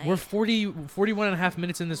 o'clock at night. we're 41 and a half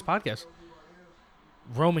minutes in this podcast.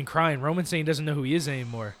 Roman crying. Roman saying he doesn't know who he is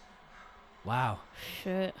anymore. Wow.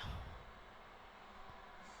 Shit.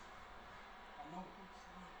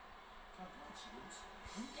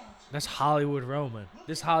 That's Hollywood Roman.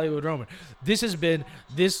 This Hollywood Roman. This has been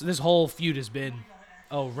this whole feud has been,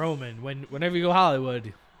 oh, Roman, whenever you go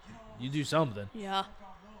Hollywood, you do something. Yeah.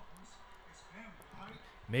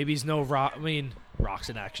 Maybe he's no Rock. I mean, Rock's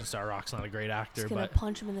an action star. Rock's not a great actor, He's gonna but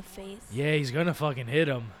punch him in the face. yeah, he's gonna fucking hit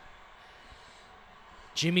him.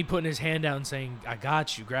 Jimmy putting his hand down saying, I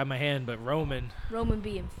got you, grab my hand, but Roman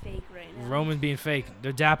being fake right now. Roman being fake.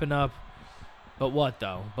 They're dapping up. But what,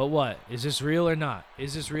 though? But what? Is this real or not?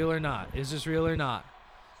 Is this real or not? Is this real or not?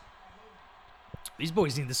 These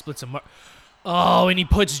boys need to split some... Oh, and he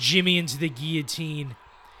puts Jimmy into the guillotine.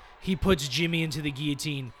 He puts Jimmy into the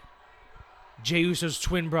guillotine. Jey Uso's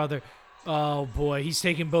twin brother. Oh, boy. He's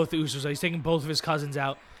taking both the Usos out. He's taking both of his cousins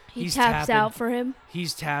out. He He's taps tapping. out for him.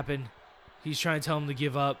 He's tapping. He's trying to tell him to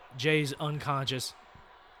give up. Jay's unconscious.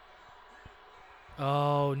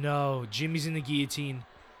 Oh, no. Jimmy's in the guillotine.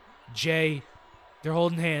 Jay... They're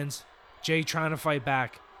holding hands. Jay trying to fight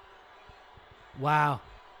back. Wow.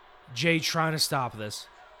 Jay trying to stop this.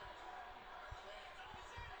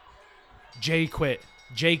 Jay quit.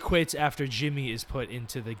 Jay quits after Jimmy is put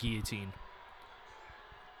into the guillotine.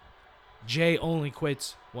 Jay only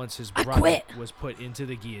quits once his brother was put into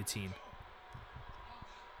the guillotine.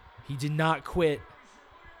 He did not quit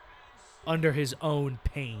under his own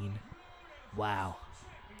pain. Wow.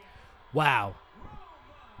 Wow.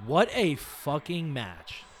 What a fucking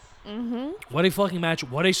match. Mm-hmm. What a fucking match.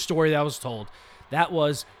 What a story that was told. That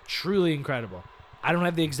was truly incredible. I don't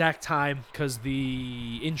have the exact time because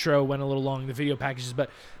the intro went a little long, the video packages, but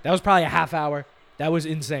that was probably a half hour. That was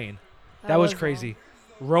insane. That was crazy.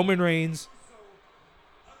 Roman Reigns.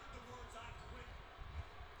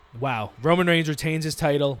 Wow. Roman Reigns retains his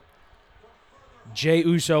title. Jey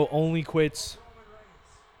Uso only quits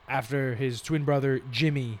after his twin brother,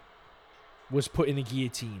 Jimmy, was put in the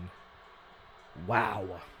guillotine. Wow.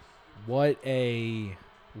 What a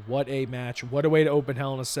match. What a way to open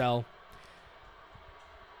Hell in a Cell.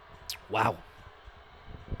 Wow.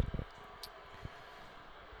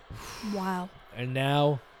 Wow. And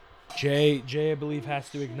now Jay I believe has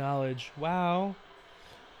to acknowledge, wow.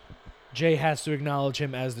 Jay has to acknowledge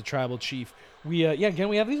him as the tribal chief. We again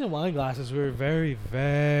we have these in wine glasses. We're very,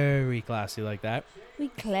 very classy like that. We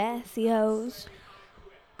classy hoes.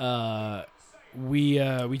 We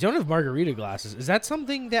don't have margarita glasses. Is that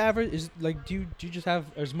something that ever is like? Do you just have?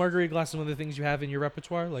 Is margarita glasses one of the things you have in your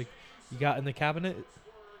repertoire? Like you got in the cabinet?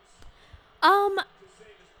 I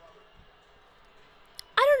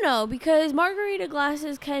don't know, because margarita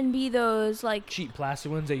glasses can be those like Cheap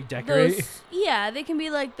plastic ones that you decorate. They can be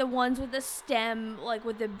like the ones with the stem, like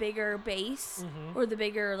with the bigger base or the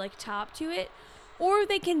bigger like top to it, or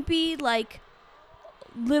they can be like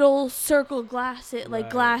little circle glasses, like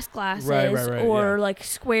glass glasses, or like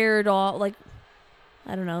squared all like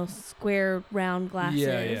I don't know, square round glasses.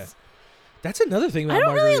 Yeah. That's another thing about I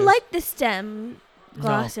don't really margaritas. like the stem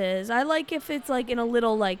glasses. No. I like if it's like in a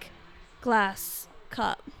little like glass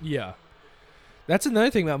cup. Yeah. That's another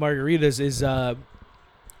thing about margaritas is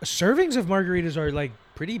servings of margaritas are like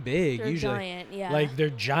pretty big. They're usually. Giant, yeah. Like they're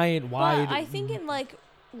giant, wide. But I think in like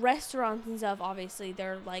restaurants and stuff, obviously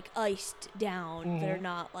they're like iced down. They're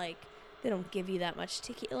not like, they don't give you that much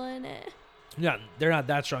tequila in it. Yeah, they're not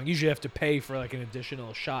that strong. Usually you have to pay for like an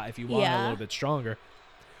additional shot if you want a little bit stronger.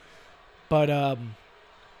 But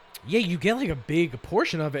yeah, you get like a big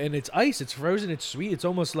portion of it, and it's ice, it's frozen, it's sweet. It's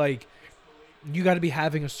almost like you got to be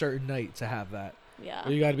having a certain night to have that. Yeah.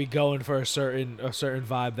 Or you got to be going for a certain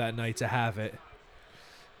vibe that night to have it.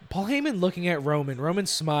 Paul Heyman looking at Roman.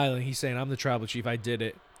 Roman's smiling. He's saying, "I'm the tribal chief. I did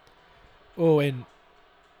it." Oh, and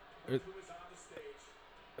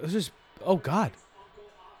this is God.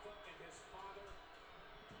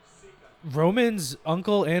 Roman's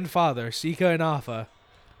uncle and father, Sika and Afa.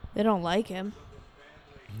 They don't like him.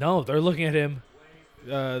 No, they're looking at him.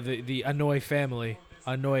 The Anoa'i family,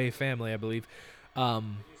 I believe. Wow,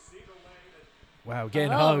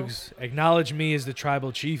 getting hugs. Acknowledge me as the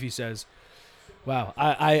tribal chief, he says. Wow,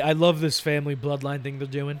 I love this family bloodline thing they're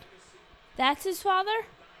doing. That's his father?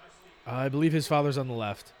 I believe his father's on the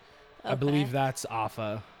left. Okay. I believe that's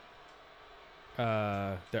Afa,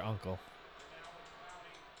 their uncle.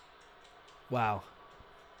 Wow.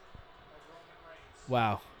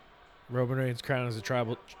 Roman Reigns crowned as the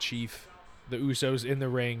tribal chief. The Usos in the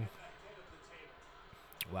ring.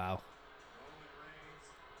 Wow.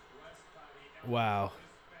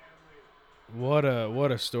 What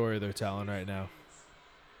a story they're telling right now.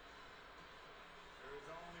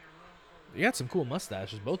 They got some cool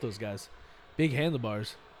mustaches, both those guys. Big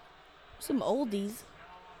handlebars. Some oldies,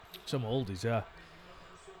 yeah.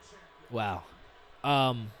 Wow.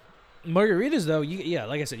 Margaritas, though,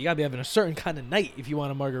 like I said, you gotta be having a certain kind of night if you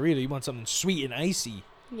want a margarita. You want something sweet and icy.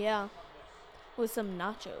 Yeah. With some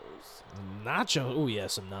nachos. Oh, yeah,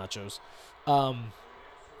 some nachos. All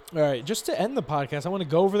right, just to end the podcast, I want to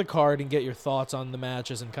go over the card and get your thoughts on the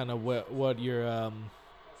matches and kind of what your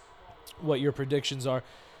predictions are.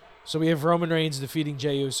 So we have Roman Reigns defeating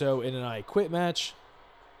Jey Uso in an I Quit match.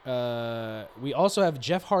 We also have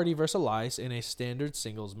Jeff Hardy versus Elias in a standard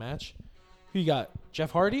singles match. Who you got,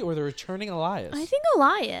 Jeff Hardy or the returning Elias? I think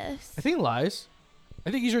Elias. I think Elias.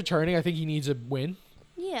 I think he's returning. I think he needs a win.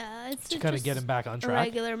 Yeah, it's to kind of get him back on track. A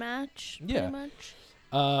regular match, pretty much.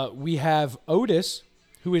 We have Otis,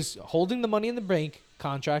 who is holding the Money in the Bank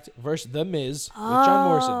contract versus The Miz with John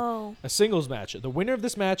Morrison. A singles match. The winner of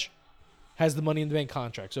this match has the Money in the Bank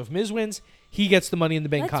contract. So if Miz wins, he gets the Money in the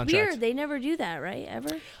Bank contract. That's weird. They never do that, right?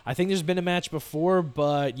 Ever? I think there's been a match before,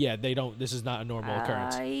 but yeah, they don't. This is not a normal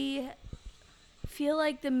occurrence. I feel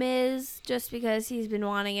like The Miz, just because he's been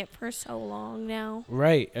wanting it for so long now.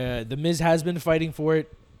 Right. The Miz has been fighting for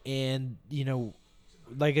it, and,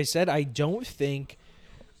 like I said, I don't think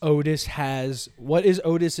Otis has... What is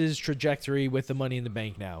Otis's trajectory with the Money in the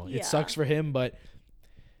Bank now? Yeah. It sucks for him, but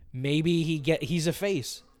maybe he's a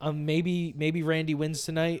face. Maybe Randy wins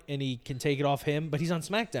tonight, and he can take it off him, but he's on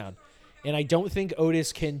SmackDown. And I don't think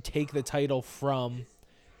Otis can take the title from...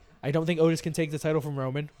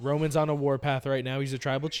 Roman. Roman's on a warpath right now. He's a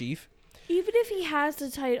tribal chief. Even if he has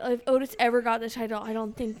the title, if Otis ever got the title, I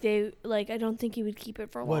don't think he would keep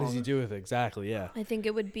it for long. What does he do with it? Exactly, yeah. I think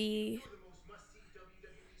it would be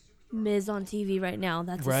Miz on TV right now.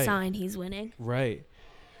 That's a sign he's winning. Right.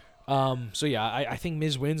 So yeah, I think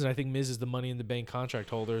Miz wins, and I think Miz is the Money in the Bank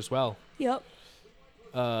contract holder as well. Yep.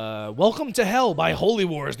 Welcome to Hell by Holy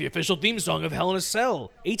Wars, the official theme song of Hell in a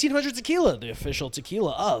Cell. 1800 Tequila, the official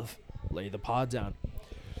tequila of Lay the Pod Down.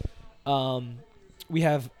 We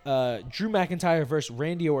have Drew McIntyre versus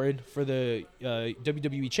Randy Orton for the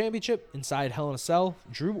WWE Championship inside Hell in a Cell.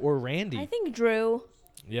 Drew or Randy? I think Drew.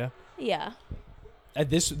 Yeah? Yeah.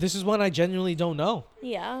 This is one I genuinely don't know.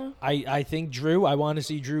 Yeah. I think Drew, I want to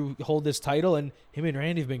see Drew hold this title, and him and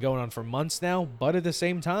Randy have been going on for months now, but at the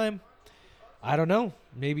same time, I don't know.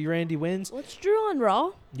 Maybe Randy wins. What's Drew on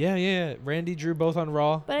Raw? Yeah. Randy, Drew, both on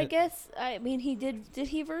Raw. But I guess, did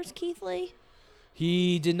he verse Keith Lee?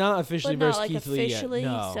 He did not officially But not, verse Keith Lee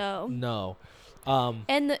yet. No.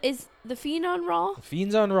 And is the Fiend on Raw?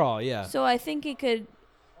 Fiend's on Raw, yeah. So I think it could,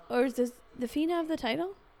 or does the Fiend have the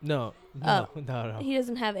title? No. He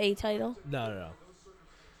doesn't have a title. No.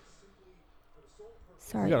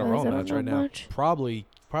 Sorry, We got a guys, Raw I don't match know right now. much. Probably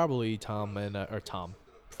Tom and Tom.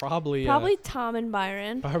 Probably Tom and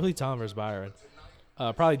Byron. Probably Tom versus Byron.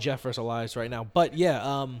 Probably Jeff versus Elias right now. But yeah,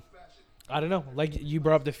 I don't know. Like you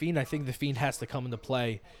brought up the Fiend, I think the Fiend has to come into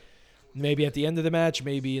play. Maybe at the end of the match,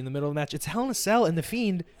 maybe in the middle of the match. It's Hell in a Cell, and the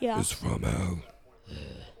Fiend is from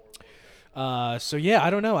hell. So yeah, I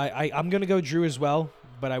don't know. I'm gonna go Drew as well,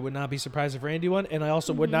 but I would not be surprised if Randy won, and I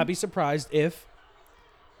also would not be surprised if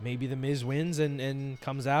maybe the Miz wins and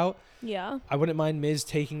comes out. Yeah. I wouldn't mind Miz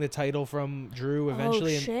taking the title from Drew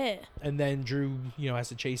eventually. Oh, shit. And then Drew, has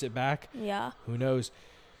to chase it back. Yeah. Who knows?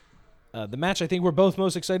 The match I think we're both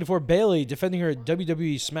most excited for, Bayley defending her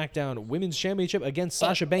WWE SmackDown Women's Championship against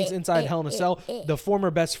Sasha Banks inside Hell in a Cell. The former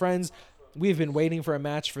best friends. We've been waiting for a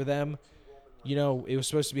match for them. It was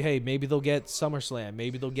supposed to be, hey, maybe they'll get SummerSlam.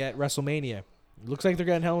 Maybe they'll get WrestleMania. Looks like they're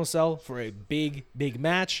getting Hell in a Cell for a big, big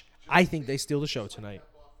match. I think they steal the show tonight.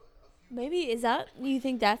 Maybe, you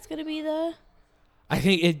think that's going to be the... I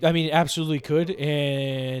think it absolutely could,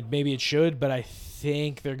 and maybe it should, but I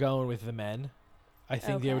think they're going with the men. I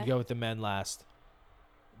think they would go with the men last.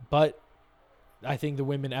 But I think the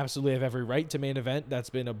women absolutely have every right to main event. This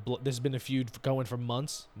has been a feud going for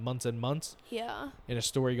months and months. Yeah. And a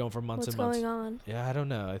story going for months and months. What's going on? Yeah, I don't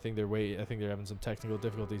know. I think they're having some technical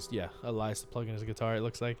difficulties. Yeah, Elias to plug in his guitar, it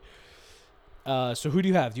looks like. So who do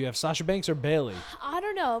you have? Do you have Sasha Banks or Bayley? I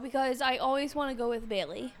don't know, because I always want to go with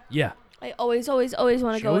Bayley. Yeah. I always want to go with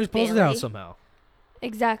Bayley. She always pulls it out somehow.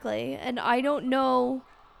 Exactly. And I don't know.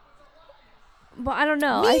 But I don't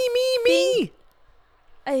know. Me.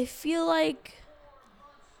 I feel like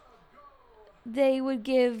they would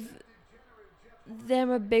give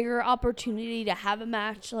them a bigger opportunity to have a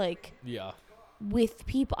match, with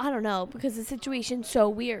people. I don't know, because the situation's so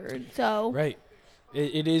weird. So right.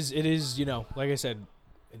 It is, like I said,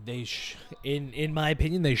 they in my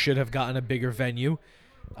opinion, they should have gotten a bigger venue.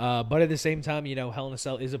 But at the same time, Hell in a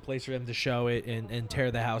Cell is a place for them to show it and tear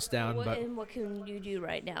the house down. And what can you do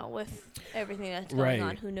right now with everything that's going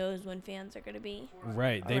on? Who knows when fans are going to be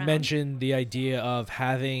right. around. They mentioned the idea of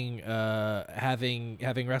having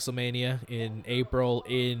WrestleMania in April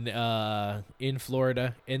in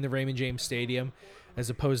Florida in the Raymond James Stadium, as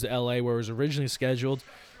opposed to LA where it was originally scheduled.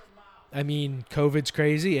 I mean, COVID's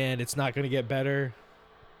crazy, and it's not going to get better.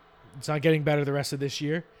 It's not getting better the rest of this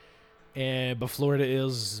year. But Florida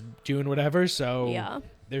is doing whatever, so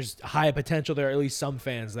there's high potential there, at least some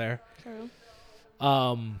fans there. True.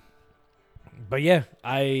 But yeah,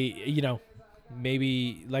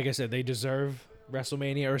 maybe, like I said, they deserve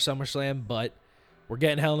WrestleMania or SummerSlam, but we're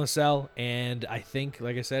getting Hell in a Cell, and I think,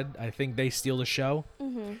 like I said, they steal the show.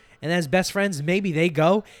 Mm-hmm. And as best friends, maybe they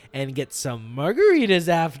go and get some margaritas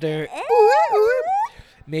after.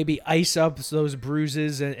 Maybe ice up those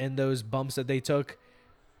bruises and those bumps that they took.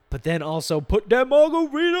 But then also put that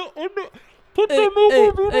margarita on the... Put that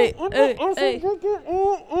margarita on the...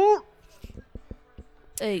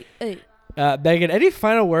 Hey. Megan, any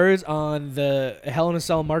final words on the Hell in a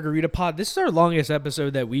Cell Margarita Pod? This is our longest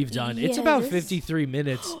episode that we've done. Yes. It's about 53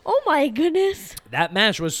 minutes. Oh, my goodness. That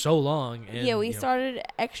match was so long. And, we started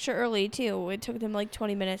extra early, too. It took them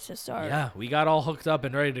 20 minutes to start. Yeah, we got all hooked up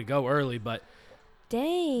and ready to go early, but...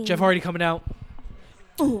 Dang. Jeff Hardy coming out.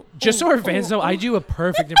 Just so our fans know, I do a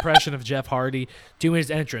perfect impression of Jeff Hardy doing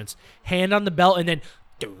his entrance. Hand on the belt, and then...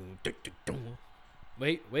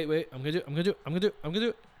 Wait. I'm gonna do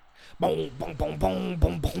it. Boom, boom, boom, boom,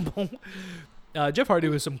 boom, boom, boom. Jeff Hardy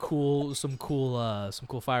with some cool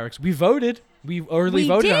fireworks. We voted. We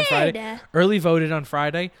voted on Friday. Early voted on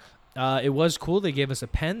Friday. It was cool. They gave us a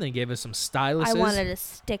pen. They gave us some styluses. I wanted a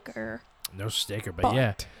sticker. No sticker, but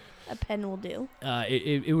yeah, a pen will do.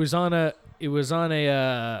 It was on a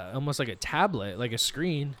almost like a tablet, like a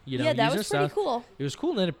screen. Yeah, that was pretty cool. It was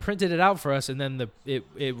cool, and then it printed it out for us, and then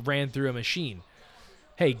it ran through a machine.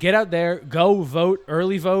 Hey, get out there, go vote,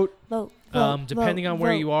 early vote. Depending on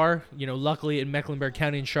where you are, luckily in Mecklenburg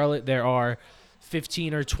County and Charlotte, there are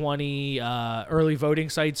 15 or 20 early voting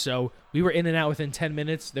sites. So we were in and out within 10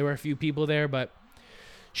 minutes. There were a few people there, but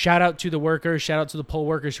shout out to the workers, shout out to the poll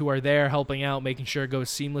workers who are there helping out, making sure it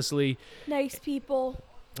goes seamlessly. Nice people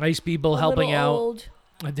helping out. Old.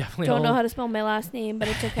 Definitely don't know how to spell my last name, but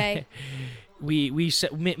it's okay.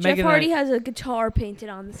 Jeff Megan Hardy and I, has a guitar painted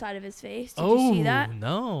on the side of his face. Did you see that?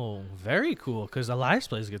 No, very cool. Because Elias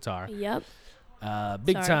plays guitar. Yep.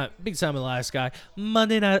 Big time Elias guy.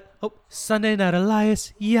 Sunday night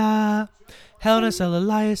Elias, yeah. Hell in a Cell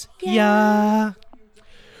Elias, yeah.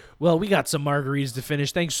 Well, we got some margaritas to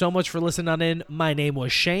finish. Thanks so much for listening on in. My name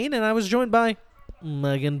was Shane, and I was joined by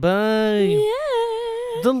Megan Bay.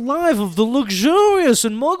 Yeah. The life of the luxurious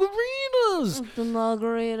and margaritas. The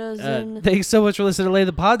margaritas. Thanks so much for listening to Lay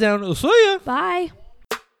the Pod Down. I'll see ya. Bye.